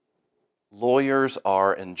 lawyers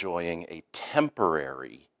are enjoying a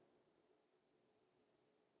temporary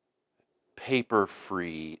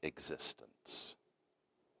paper-free existence.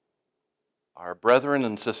 Our brethren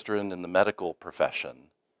and sistren in the medical profession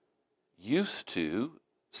used to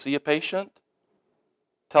see a patient,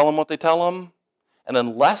 tell them what they tell them, and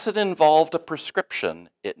unless it involved a prescription,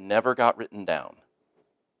 it never got written down.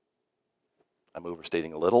 I'm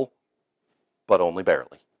overstating a little, but only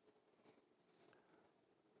barely.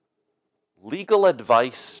 Legal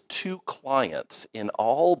advice to clients in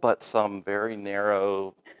all but some very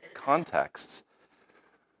narrow contexts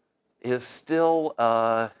is still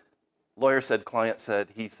lawyer said, client said,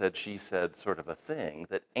 he said, she said sort of a thing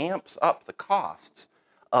that amps up the costs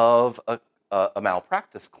of a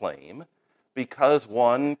malpractice claim, because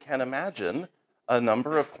one can imagine a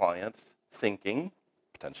number of clients thinking,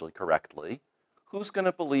 potentially correctly, who's going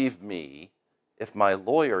to believe me if my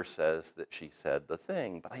lawyer says that she said the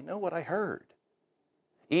thing, but I know what I heard.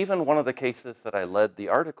 Even one of the cases that I led the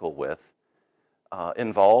article with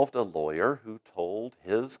involved a lawyer who told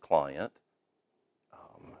his client,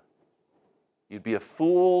 you'd be a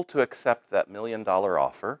fool to accept that $1 million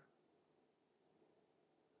offer.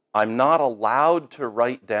 I'm not allowed to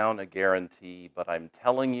write down a guarantee, but I'm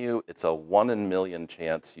telling you it's a 1 in a million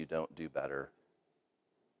chance you don't do better.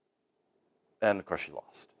 And of course she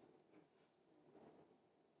lost.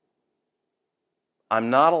 I'm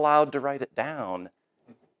not allowed to write it down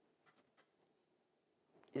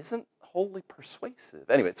isn't wholly persuasive.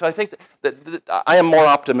 Anyway, so I think that I am more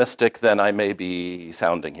optimistic than I may be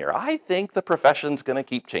sounding here. I think the profession's going to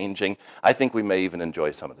keep changing. I think we may even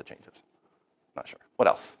enjoy some of the changes. Not sure. What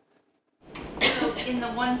else? So in the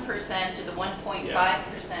 1% or the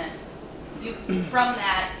 1.5%, from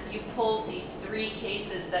that, you pulled these 3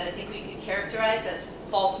 cases that I think we could characterize as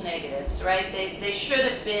false negatives, right? They should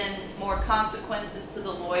have been more consequences to the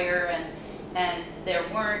lawyer, and there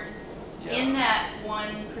weren't. In that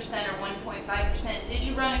 1% or 1.5%, did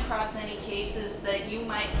you run across any cases that you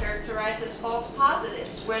might characterize as false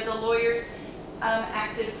positives, where the lawyer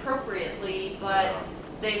acted appropriately, but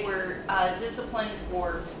they were disciplined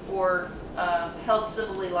or held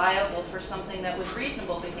civilly liable for something that was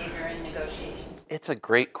reasonable behavior in negotiation? It's a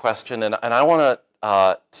great question, and I want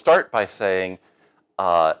to start by saying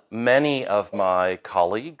many of my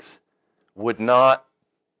colleagues would not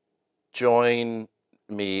join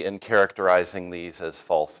me in characterizing these as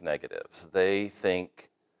false negatives. They think,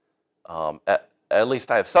 at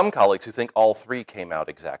least I have some colleagues who think all three came out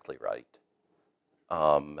exactly right.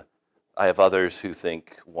 I have others who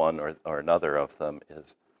think one or another of them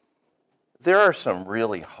is. There are some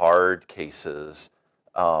really hard cases,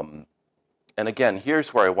 and again,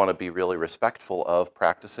 here's where I want to be really respectful of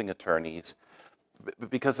practicing attorneys,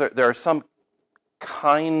 because there are some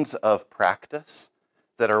kinds of practice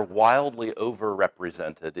that are wildly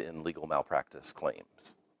overrepresented in legal malpractice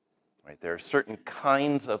claims. Right? There are certain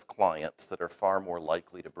kinds of clients that are far more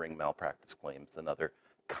likely to bring malpractice claims than other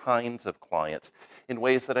kinds of clients in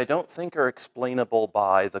ways that I don't think are explainable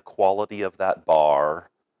by the quality of that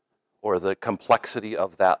bar or the complexity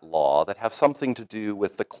of that law, that have something to do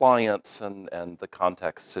with the clients and the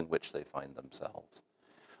contexts in which they find themselves.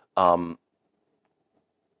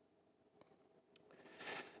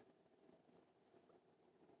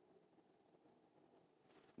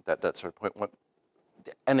 That sort of point one.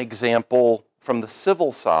 An example from the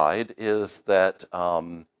civil side is that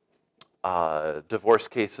divorce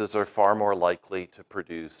cases are far more likely to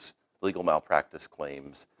produce legal malpractice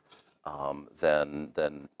claims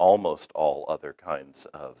than almost all other kinds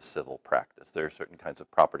of civil practice. There are certain kinds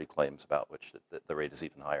of property claims about which the rate is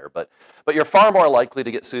even higher. But you're far more likely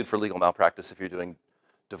to get sued for legal malpractice if you're doing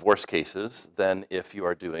divorce cases than if you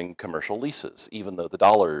are doing commercial leases, even though the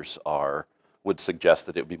dollars would suggest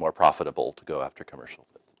that it would be more profitable to go after commercial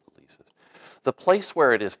leases. The place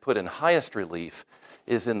where it is put in highest relief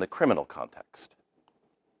is in the criminal context.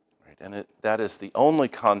 Right? And that is the only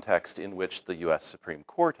context in which the US Supreme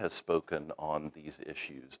Court has spoken on these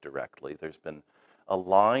issues directly. There's been a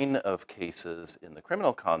line of cases in the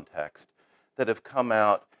criminal context that have come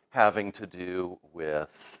out having to do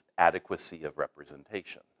with adequacy of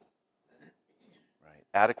representation.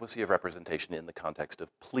 Adequacy of representation in the context of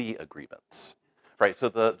plea agreements, right? So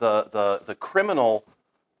the criminal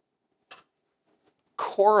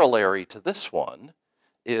corollary to this one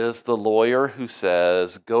is the lawyer who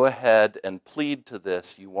says, go ahead and plead to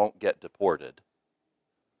this, you won't get deported.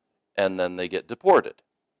 And then they get deported.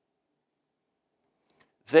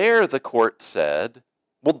 There the court said,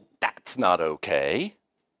 well, that's not okay.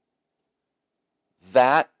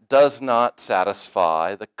 That does not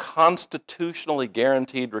satisfy the constitutionally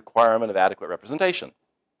guaranteed requirement of adequate representation.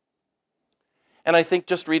 And I think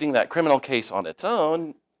just reading that criminal case on its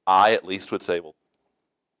own, I at least would say, well,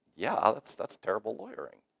 yeah, that's terrible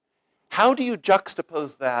lawyering. How do you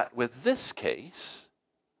juxtapose that with this case?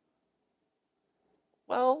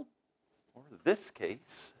 Well, or this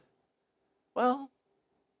case, well,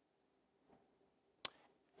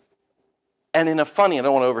 and in a funny, I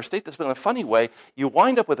don't want to overstate this, but in a funny way, you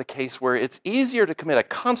wind up with a case where it's easier to commit a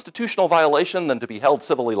constitutional violation than to be held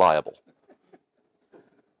civilly liable.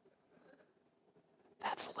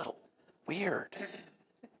 That's a little weird.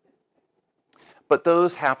 But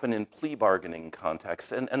those happen in plea bargaining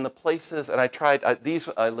contexts. And the places, and these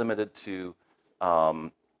I limited to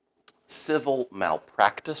civil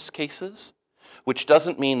malpractice cases, which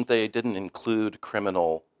doesn't mean they didn't include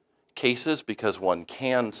criminal cases, because one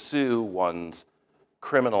can sue one's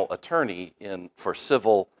criminal attorney for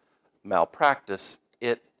civil malpractice.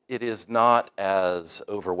 It is not as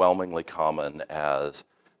overwhelmingly common as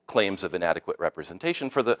claims of inadequate representation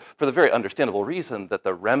for the very understandable reason that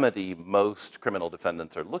the remedy most criminal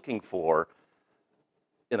defendants are looking for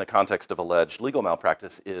in the context of alleged legal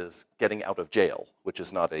malpractice is getting out of jail, which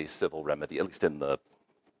is not a civil remedy, at least in the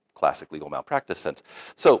classic legal malpractice sense.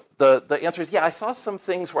 So the answer is, yeah, I saw some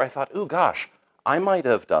things where I thought, ooh, gosh, I might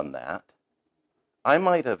have done that. I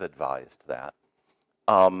might have advised that.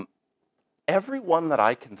 Every one that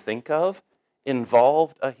I can think of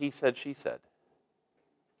involved a he said, she said,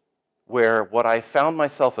 where what I found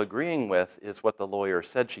myself agreeing with is what the lawyer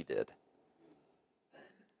said she did,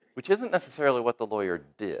 which isn't necessarily what the lawyer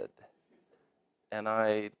did. And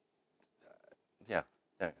yeah,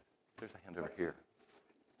 there's a hand over here.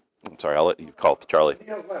 I'm sorry, I'll let you call it to Charlie.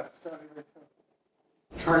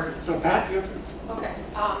 Sorry, so Pat, you? Okay,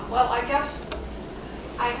 well, I guess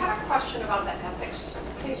I had a question about the ethics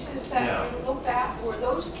cases that you looked at. Were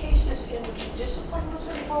those cases in which discipline was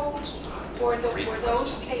imposed, or were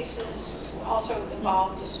those cases also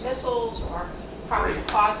involved dismissals or probable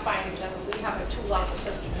cause findings? And we have a two-level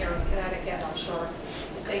system here in Connecticut. I'm sure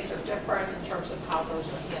states are different in terms of how those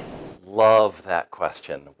are handled. Love that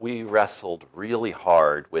question. We wrestled really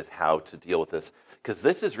hard with how to deal with this, because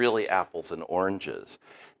this is really apples and oranges.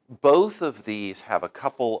 Both of these have a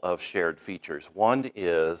couple of shared features. One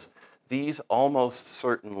is these almost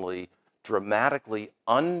certainly dramatically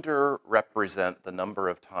underrepresent the number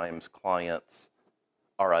of times clients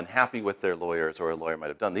are unhappy with their lawyers or a lawyer might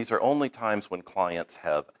have done. These are only times when clients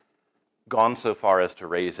have gone so far as to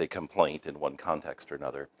raise a complaint in one context or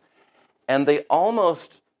another. And they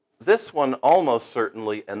almost, this one almost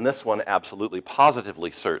certainly, and this one absolutely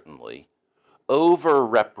positively certainly,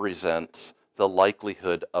 overrepresents the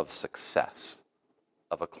likelihood of success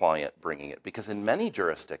of a client bringing it. Because in many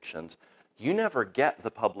jurisdictions, you never get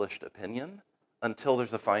the published opinion until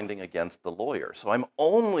there's a finding against the lawyer. So I'm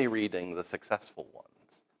only reading the successful ones.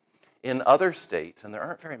 In other states, and there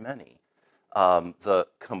aren't very many, the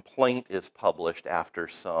complaint is published after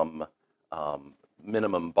some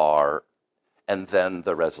minimum bar, and then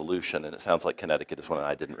the resolution. And it sounds like Connecticut is one, and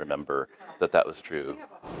I didn't remember that that was true. We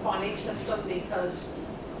have a funny system because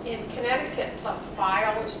in Connecticut, the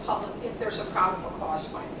file is public if there's a probable cause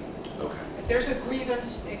finding. Okay. If there's a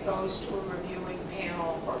grievance, it goes to a reviewing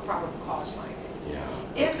panel for a probable cause finding. Yeah.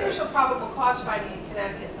 If there's a probable cause finding in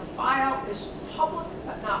Connecticut, the file is public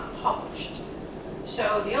but not published.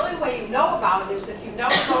 So the only way you know about it is if you know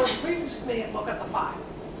to go to the grievance committee and look at the file.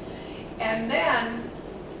 And then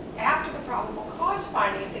after the probable cause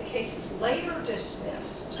finding, if the case is later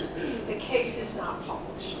dismissed, the case is not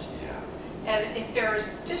published. Yeah. And if there is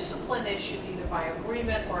discipline issued either by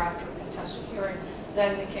agreement or after a contested hearing,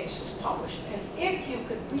 then the case is published. And if you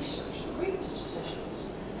could research the grievance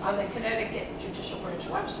decisions on the Connecticut Judicial Branch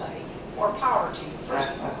website, more power to you, first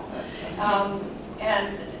of all.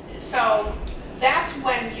 And so that's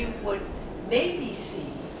when you would maybe see,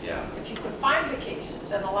 if you could find the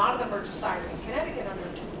cases, and a lot of them are decided in Connecticut under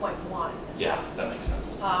 2.1. Yeah, that makes sense.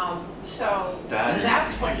 So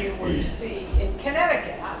that's when you would see in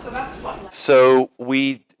Connecticut. So that's what. So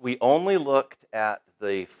we only looked at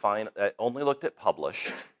only looked at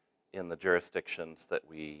published in the jurisdictions that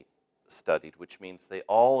we studied, which means they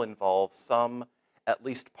all involve some at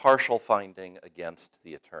least partial finding against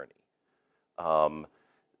the attorney. None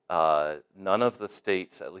of the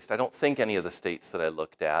states, at least I don't think any of the states that I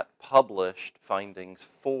looked at, published findings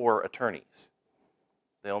for attorneys.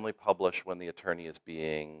 They only publish when the attorney is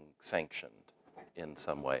being sanctioned in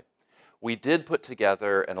some way. We did put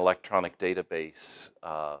together an electronic database.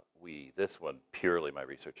 This one, purely my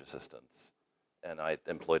research assistants, and I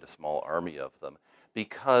employed a small army of them,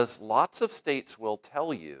 because lots of states will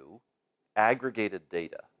tell you aggregated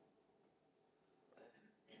data.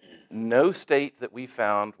 No state that we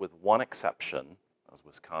found, with one exception, that was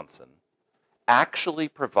Wisconsin, actually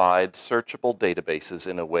provides searchable databases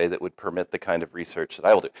in a way that would permit the kind of research that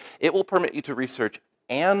I will do. It will permit you to research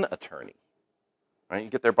an attorney. Right? You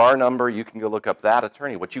get their bar number, you can go look up that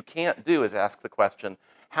attorney. What you can't do is ask the question,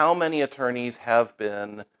 how many attorneys have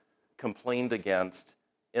been complained against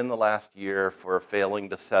in the last year for failing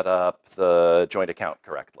to set up the joint account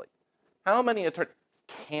correctly? How many attorneys?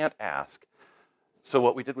 Can't ask. So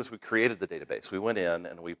what we did was we created the database. We went in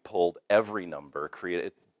and we pulled every number,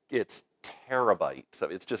 created it's terabytes. So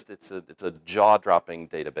it's a jaw-dropping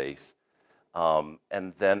database,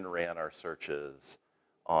 and then ran our searches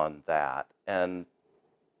on that. And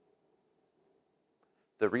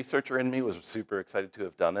the researcher in me was super excited to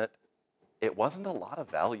have done it. It wasn't a lot of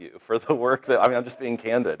value for the work that, I mean, I'm just being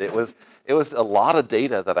candid. It was a lot of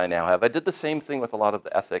data that I now have. I did the same thing with a lot of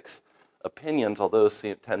the ethics opinions, although those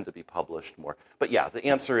tend to be published more. But yeah, the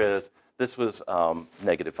answer is this was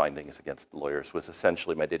negative findings against lawyers was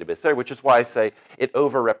essentially my database there, which is why I say it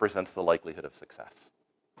overrepresents the likelihood of success.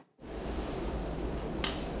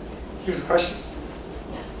 Here's a question.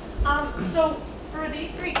 Yeah. So for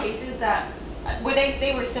these three cases that,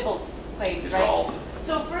 they were civil claims, These right? are all.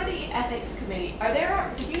 So for the ethics committee,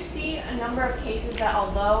 did you see a number of cases that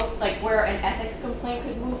although, like where an ethics complaint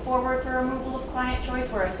could move forward for removal of client choice,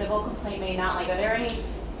 where a civil complaint may not? Like, are there any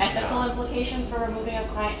ethical implications for removing a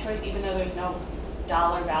client choice, even though there's no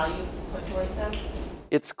dollar value put towards them?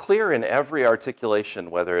 It's clear in every articulation,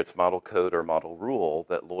 whether it's model code or model rule,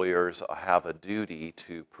 that lawyers have a duty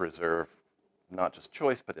to preserve not just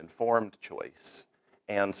choice, but informed choice.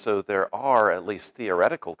 And so there are at least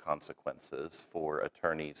theoretical consequences for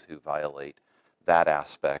attorneys who violate that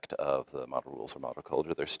aspect of the model rules or model code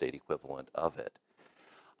or their state equivalent of it.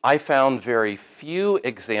 I found very few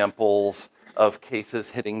examples of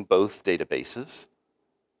cases hitting both databases.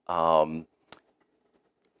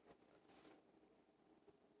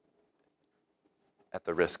 At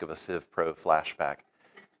the risk of a Civ Pro flashback,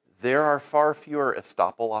 there are far fewer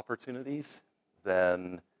estoppel opportunities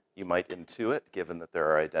than you might intuit, given that there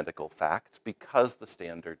are identical facts, because the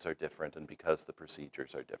standards are different and because the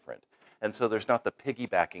procedures are different. And so there's not the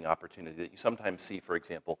piggybacking opportunity that you sometimes see, for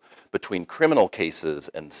example, between criminal cases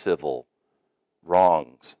and civil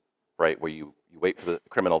wrongs, right? Where you wait for the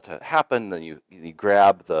criminal to happen, then you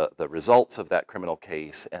grab the results of that criminal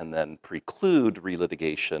case and then preclude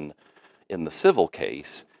relitigation in the civil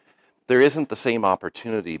case. There isn't the same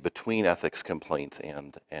opportunity between ethics complaints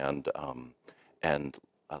and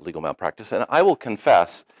legal malpractice. And I will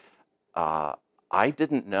confess, I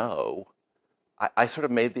didn't know. I sort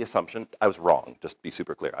of made the assumption, I was wrong, just to be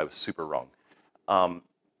super clear, I was super wrong.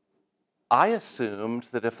 I assumed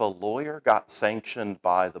that if a lawyer got sanctioned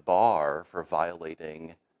by the bar for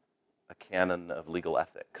violating a canon of legal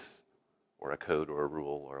ethics, or a code or a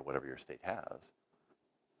rule or whatever your state has,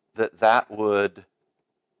 that would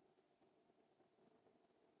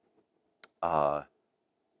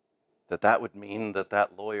mean that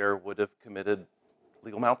lawyer would have committed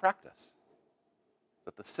legal malpractice.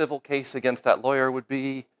 That the civil case against that lawyer would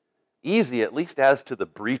be easy, at least as to the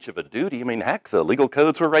breach of a duty. I mean, heck, the legal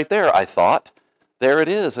codes were right there, I thought. There it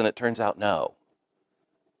is, and it turns out no.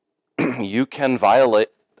 You can violate,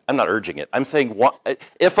 I'm not urging it, I'm saying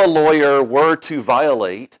if a lawyer were to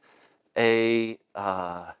violate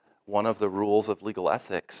one of the rules of legal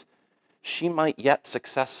ethics, she might yet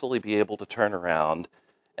successfully be able to turn around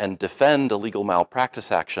and defend a legal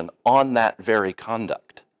malpractice action on that very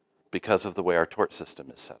conduct because of the way our tort system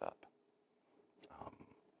is set up.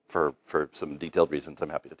 For some detailed reasons I'm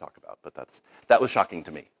happy to talk about, but that was shocking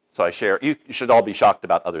to me. So I share, you should all be shocked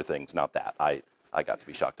about other things, not that. I got to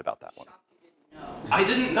be shocked about that one. I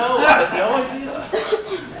didn't know, I had no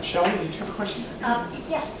idea. Shelley, did you have a question?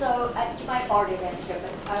 Yes, so you might already have answered it,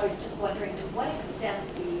 but I was just wondering to what extent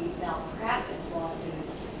the malpractice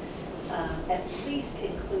lawsuits at least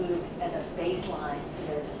include as a baseline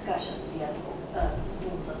for their discussion the ethical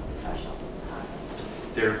rules of professional conduct.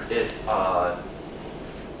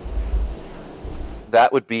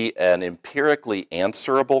 That would be an empirically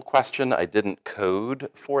answerable question. I didn't code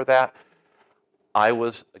for that. I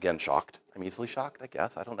was, again, shocked. I'm easily shocked, I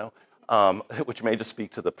guess. I don't know. Which may just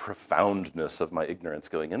speak to the profoundness of my ignorance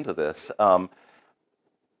going into this.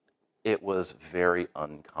 It was very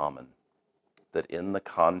uncommon that in the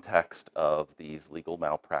context of these legal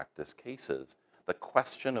malpractice cases, the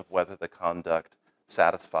question of whether the conduct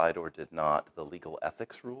satisfied or did not the legal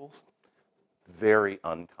ethics rules, very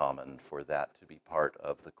uncommon for that to be part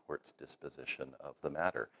of the court's disposition of the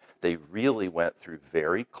matter. They really went through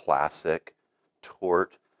very classic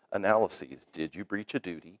tort analyses. Did you breach a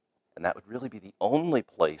duty? And that would really be the only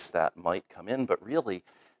place that might come in, but really,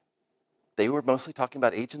 they were mostly talking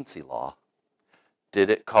about agency law. Did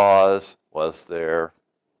it cause, was there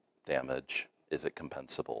damage? Is it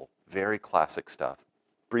compensable? Very classic stuff.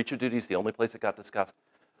 Breach of duty is the only place it got discussed.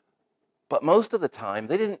 But most of the time,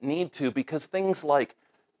 they didn't need to because things like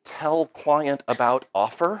tell client about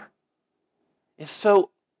offer is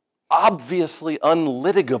so obviously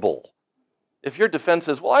unlitigable. If your defense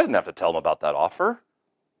is, well, I didn't have to tell them about that offer.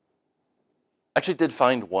 I actually did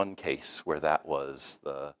find one case where that was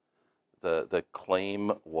the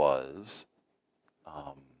claim was,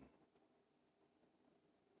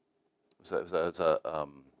 it was a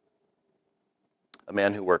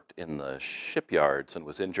man who worked in the shipyards and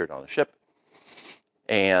was injured on a ship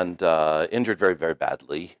and injured very, very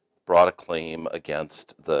badly, brought a claim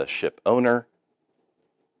against the ship owner.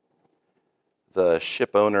 The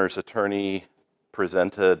ship owner's attorney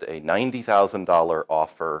presented a $90,000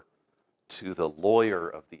 offer to the lawyer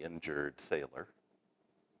of the injured sailor.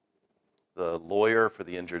 The lawyer for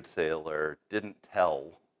the injured sailor didn't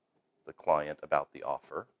tell the client about the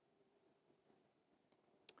offer.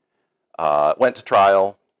 Went to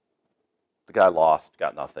trial. The guy lost,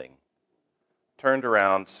 got nothing. Turned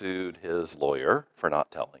around, sued his lawyer for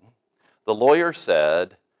not telling. The lawyer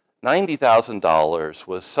said $90,000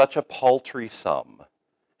 was such a paltry sum,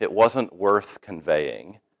 it wasn't worth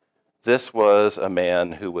conveying. This was a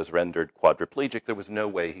man who was rendered quadriplegic. There was no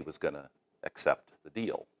way he was going to accept the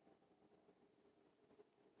deal.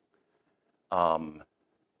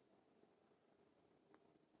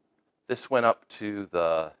 This went up to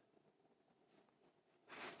the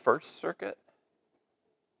First Circuit.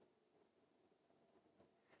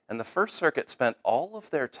 And the First Circuit spent all of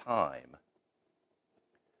their time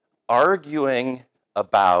arguing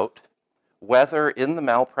about whether in the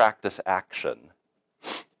malpractice action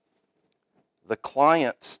the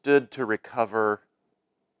client stood to recover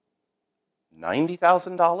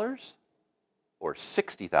 $90,000 or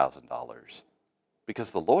 $60,000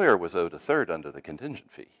 because the lawyer was owed a third under the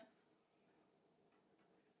contingent fee.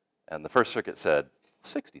 And the First Circuit said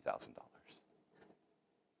 $60,000.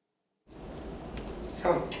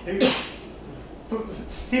 So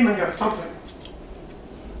Seaman got something.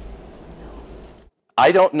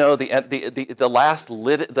 I don't know the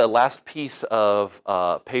last piece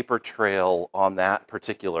of paper trail on that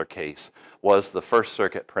particular case was the First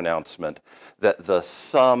Circuit pronouncement that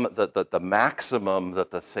the maximum that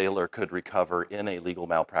the sailor could recover in a legal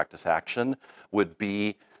malpractice action would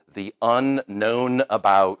be the unknown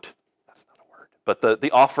about, that's not a word, but the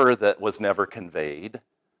offer that was never conveyed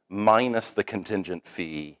minus the contingent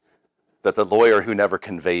fee that the lawyer who never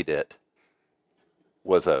conveyed it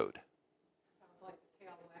was owed.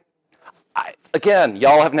 Again,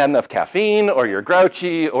 y'all haven't had enough caffeine, or you're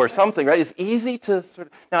grouchy, or something, right? It's easy to sort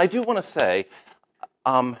of. Now, I do want to say,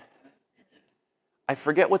 I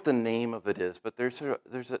forget what the name of it is, but there's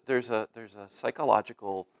a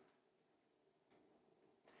psychological.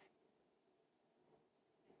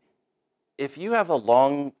 If you have a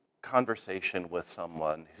long conversation with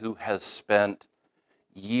someone who has spent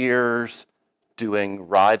years doing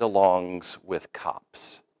ride-alongs with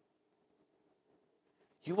cops,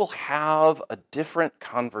 you will have a different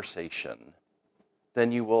conversation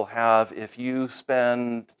than you will have if you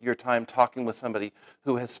spend your time talking with somebody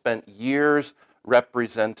who has spent years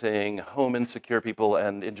representing home insecure people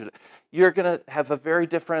and you're going to have a very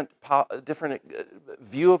different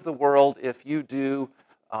view of the world if you do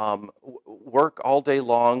work all day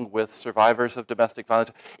long with survivors of domestic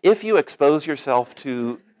violence. If you expose yourself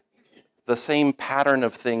to the same pattern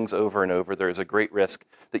of things over and over, there is a great risk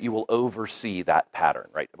that you will oversee that pattern,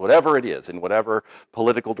 right? Whatever it is, in whatever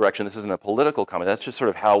political direction. This isn't a political comment. That's just sort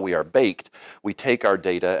of how we are baked. We take our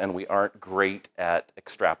data and we aren't great at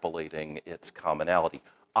extrapolating its commonality.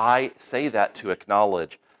 I say that to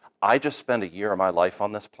acknowledge I just spent a year of my life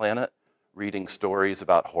on this planet reading stories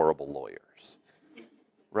about horrible lawyers,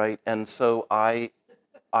 right? And so I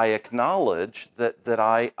acknowledge that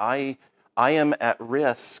I am at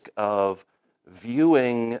risk of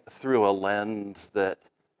viewing through a lens that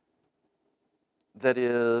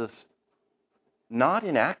is not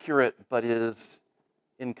inaccurate, but is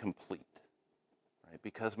incomplete, right?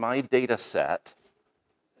 Because my data set,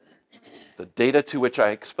 the data to which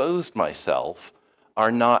I exposed myself,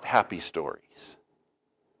 are not happy stories.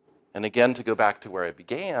 And again, to go back to where I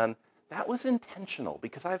began, that was intentional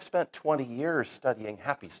because I've spent 20 years studying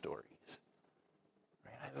happy stories.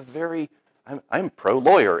 Right? I'm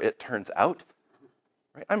pro-lawyer, it turns out.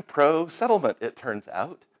 Right? I'm pro-settlement, it turns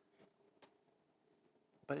out.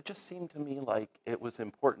 But it just seemed to me like it was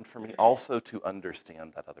important for me also to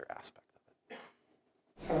understand that other aspect of it.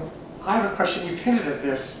 So I have a question. You've hinted at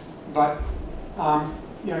this, but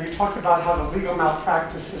you talked about how the legal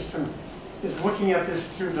malpractice system is looking at this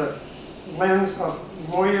through the lens of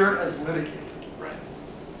lawyer as litigator. Right.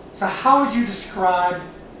 So how would you describe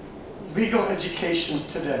legal education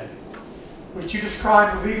today? Would you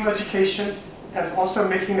describe legal education as also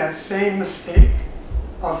making that same mistake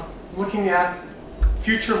of looking at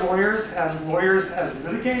future lawyers as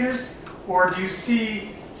litigators? Or do you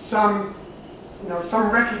see some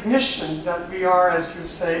recognition that we are, as you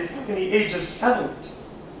say, in the age of settlement,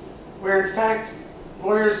 where in fact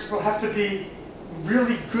lawyers will have to be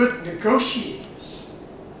really good negotiators,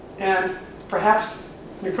 and perhaps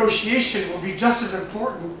negotiation will be just as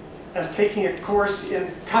important as taking a course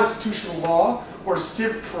in constitutional law or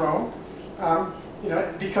Civ Pro,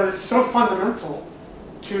 because it's so fundamental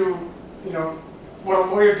to what a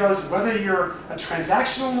lawyer does, whether you're a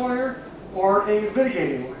transactional lawyer or a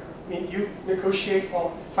litigating lawyer. I mean, you negotiate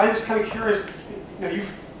all. So I'm just kind of curious. You've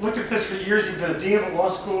looked at this for years. You've been a dean of a law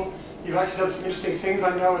school. You've actually done some interesting things,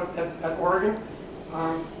 I know, at Oregon.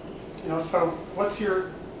 So what's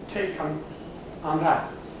your take on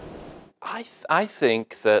that? I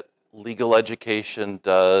think that legal education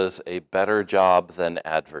does a better job than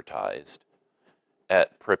advertised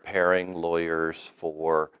at preparing lawyers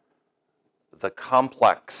for the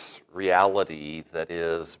complex reality that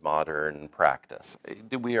is modern practice.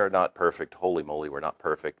 We are not perfect, holy moly, we're not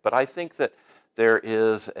perfect, but I think that there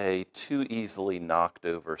is a too easily knocked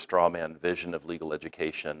over straw man vision of legal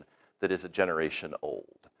education that is a generation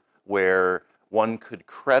old, where one could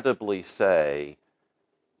credibly say,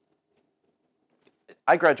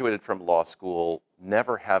 I graduated from law school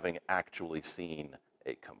never having actually seen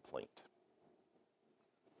a complaint.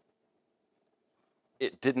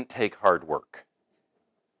 It didn't take hard work.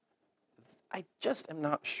 I just am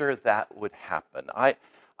not sure that would happen.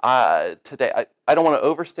 Today, I don't want to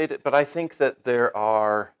overstate it, but I think that there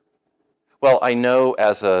are, well, I know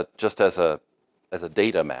just as a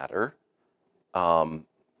data matter, 2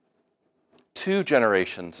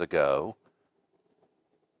 generations ago,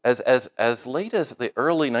 as late as the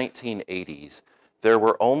early 1980s, there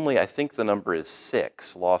were only, I think the number is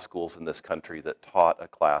 6 law schools in this country that taught a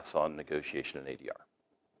class on negotiation and ADR.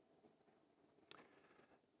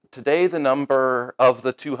 Today, the number of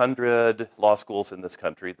the 200 law schools in this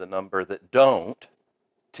country, the number that don't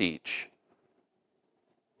teach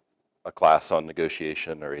a class on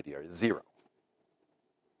negotiation or ADR is 0.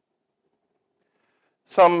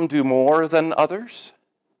 Some do more than others,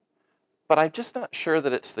 but I'm just not sure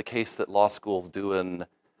that it's the case that law schools doing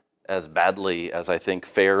as badly as I think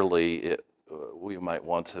fairly we might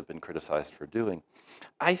once have been criticized for doing.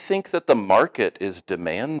 I think that the market is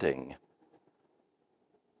demanding,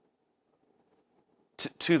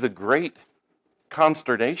 to the great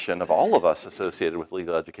consternation of all of us associated with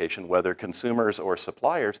legal education, whether consumers or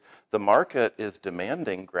suppliers, the market is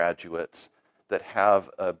demanding graduates that have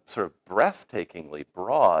a sort of breathtakingly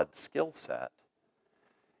broad skill set.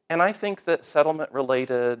 And I think that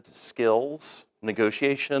settlement-related skills,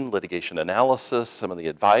 negotiation, litigation analysis, some of the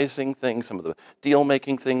advising things, some of the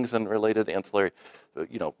deal-making things and related ancillary,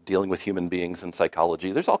 dealing with human beings and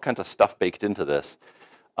psychology, there's all kinds of stuff baked into this.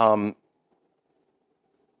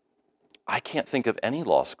 I can't think of any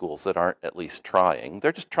law schools that aren't at least trying.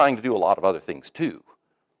 They're just trying to do a lot of other things too.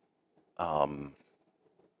 And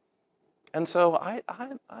so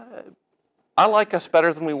I like us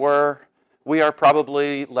better than we were. We are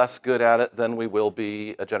probably less good at it than we will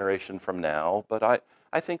be a generation from now, but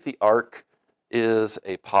I think the arc is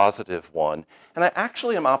a positive one. And I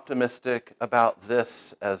actually am optimistic about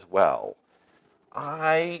this as well.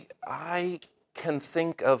 I can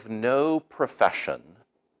think of no profession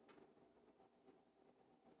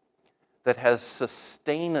that has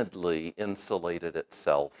sustainedly insulated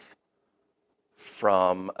itself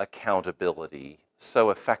from accountability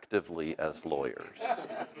so effectively as lawyers.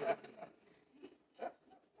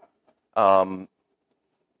 But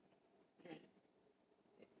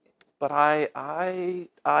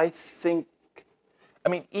I think, I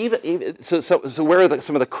mean, even so where are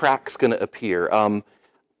some of the cracks going to appear?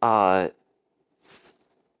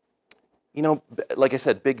 Like I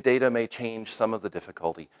said, big data may change some of the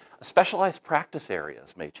difficulty. Specialized practice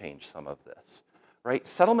areas may change some of this, right?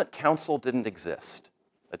 Settlement counsel didn't exist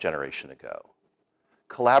a generation ago.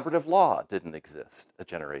 Collaborative law didn't exist a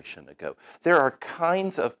generation ago. There are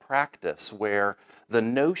kinds of practice where the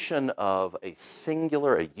notion of a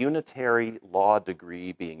singular, a unitary law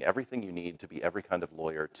degree being everything you need to be every kind of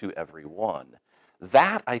lawyer to everyone,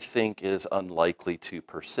 that I think is unlikely to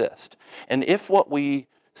persist. And if what we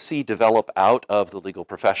see develop out of the legal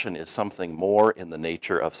profession is something more in the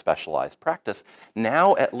nature of specialized practice,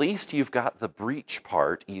 now at least you've got the breach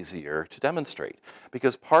part easier to demonstrate.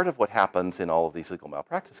 Because part of what happens in all of these legal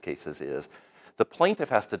malpractice cases is the plaintiff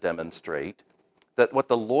has to demonstrate that what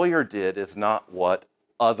the lawyer did is not what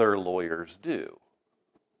other lawyers do.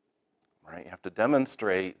 Right? You have to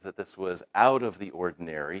demonstrate that this was out of the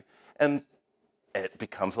ordinary, and it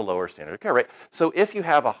becomes a lower standard of care, right? So if you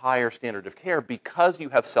have a higher standard of care because you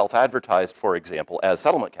have self-advertised, for example, as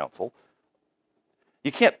settlement counsel,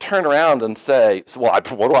 you can't turn around and say, well,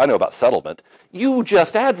 what do I know about settlement? You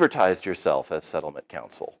just advertised yourself as settlement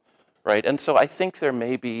counsel, right? And so I think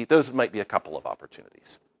those might be a couple of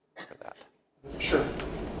opportunities for that. Sure.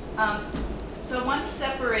 So I want to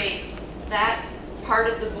separate that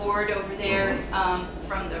part of the board over there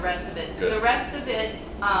from the rest of it. Good. The rest of it,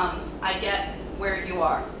 I get where you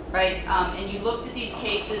are, right? And you looked at these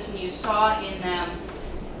cases and you saw in them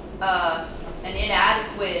an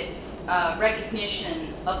inadequate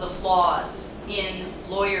recognition of the flaws in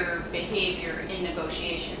lawyer behavior in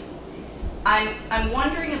negotiation. I'm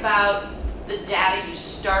wondering about the data you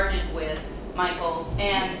started with, Michael,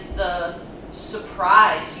 and the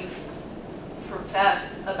surprise you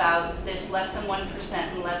professed about this less than 1%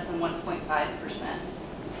 and less than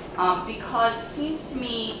 1.5%. Because it seems to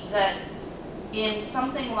me that in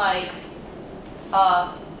something like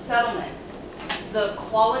settlement, the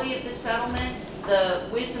quality of the settlement, the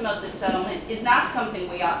wisdom of the settlement is not something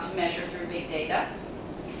we ought to measure through big data.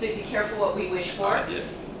 So be careful what we wish for.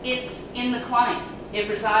 It's in the client. It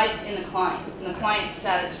resides in the client's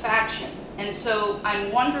satisfaction. And so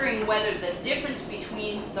I'm wondering whether the difference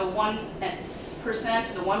between the 1%,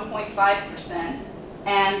 the 1.5%,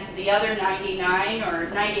 and the other 99 or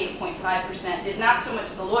 98.5% is not so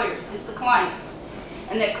much the lawyers, it's the clients.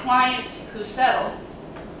 And that clients who settle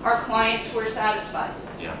are clients who are satisfied.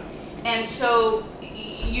 Yeah. And so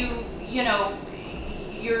you know,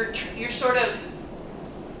 you're sort of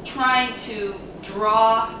trying to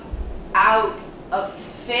draw out a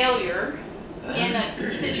failure in a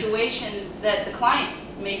situation that the client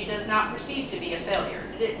maybe does not perceive to be a failure.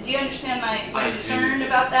 Do you understand my concern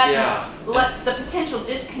about that? Yeah. Let the potential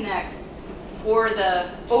disconnect or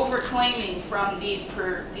the overclaiming from these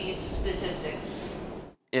statistics.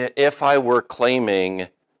 If I were claiming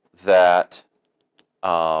that,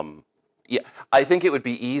 yeah, I think it would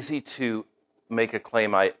be easy to make a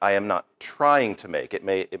claim I am not trying to make. It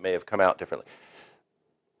may have come out differently.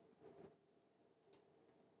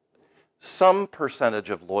 Some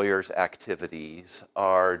percentage of lawyers' activities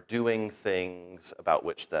are doing things about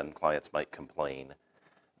which then clients might complain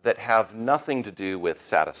that have nothing to do with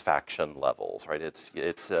satisfaction levels, right? It's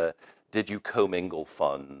did you commingle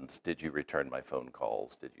funds? Did you return my phone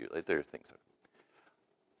calls? There are things.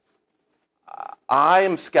 I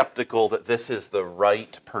am skeptical that this is the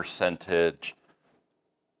right percentage,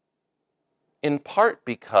 in part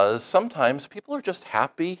because sometimes people are just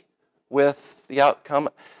happy with the outcome.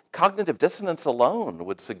 Cognitive dissonance alone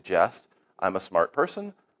would suggest I'm a smart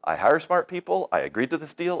person, I hire smart people, I agreed to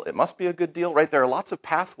this deal, it must be a good deal, right? There are lots of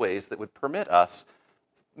pathways that would permit us,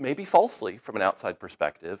 maybe falsely from an outside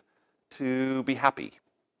perspective, to be happy.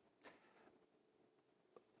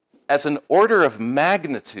 As an order of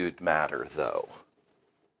magnitude matter, though,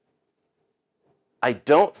 I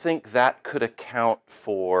don't think that could account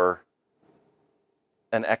for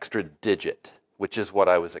an extra digit, which is what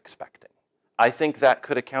I was expecting. I think that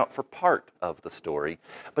could account for part of the story,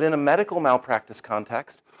 but in a medical malpractice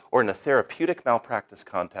context or in a therapeutic malpractice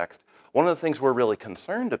context, one of the things we're really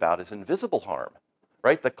concerned about is invisible harm,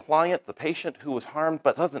 right? The client, the patient who was harmed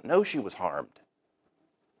but doesn't know she was harmed.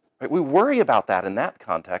 Right? We worry about that in that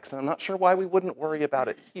context, and I'm not sure why we wouldn't worry about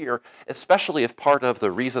it here, especially if part of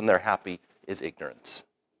the reason they're happy is ignorance.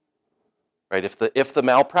 Right? If the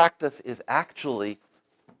malpractice is actually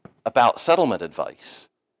about settlement advice,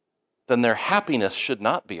 then their happiness should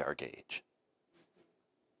not be our gauge.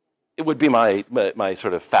 It would be my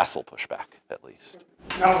sort of facile pushback, at least.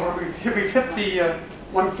 Now we've hit the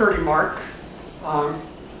 1:30 mark,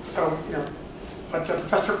 so but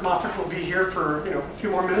Professor Moffitt will be here for a few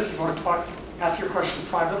more minutes if you want to talk, ask your questions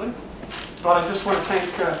privately. But I just want to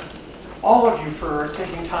thank all of you for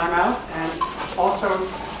taking time out, and also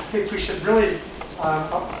I think we should really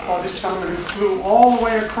applaud this gentleman who flew all the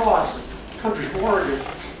way across the country, Oregon,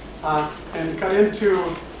 and got into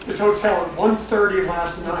his hotel at 1:30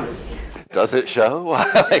 last night. Does it show?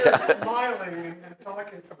 You're smiling and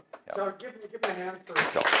talking. So give me a hand for.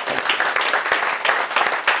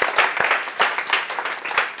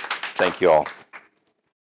 Thank you all.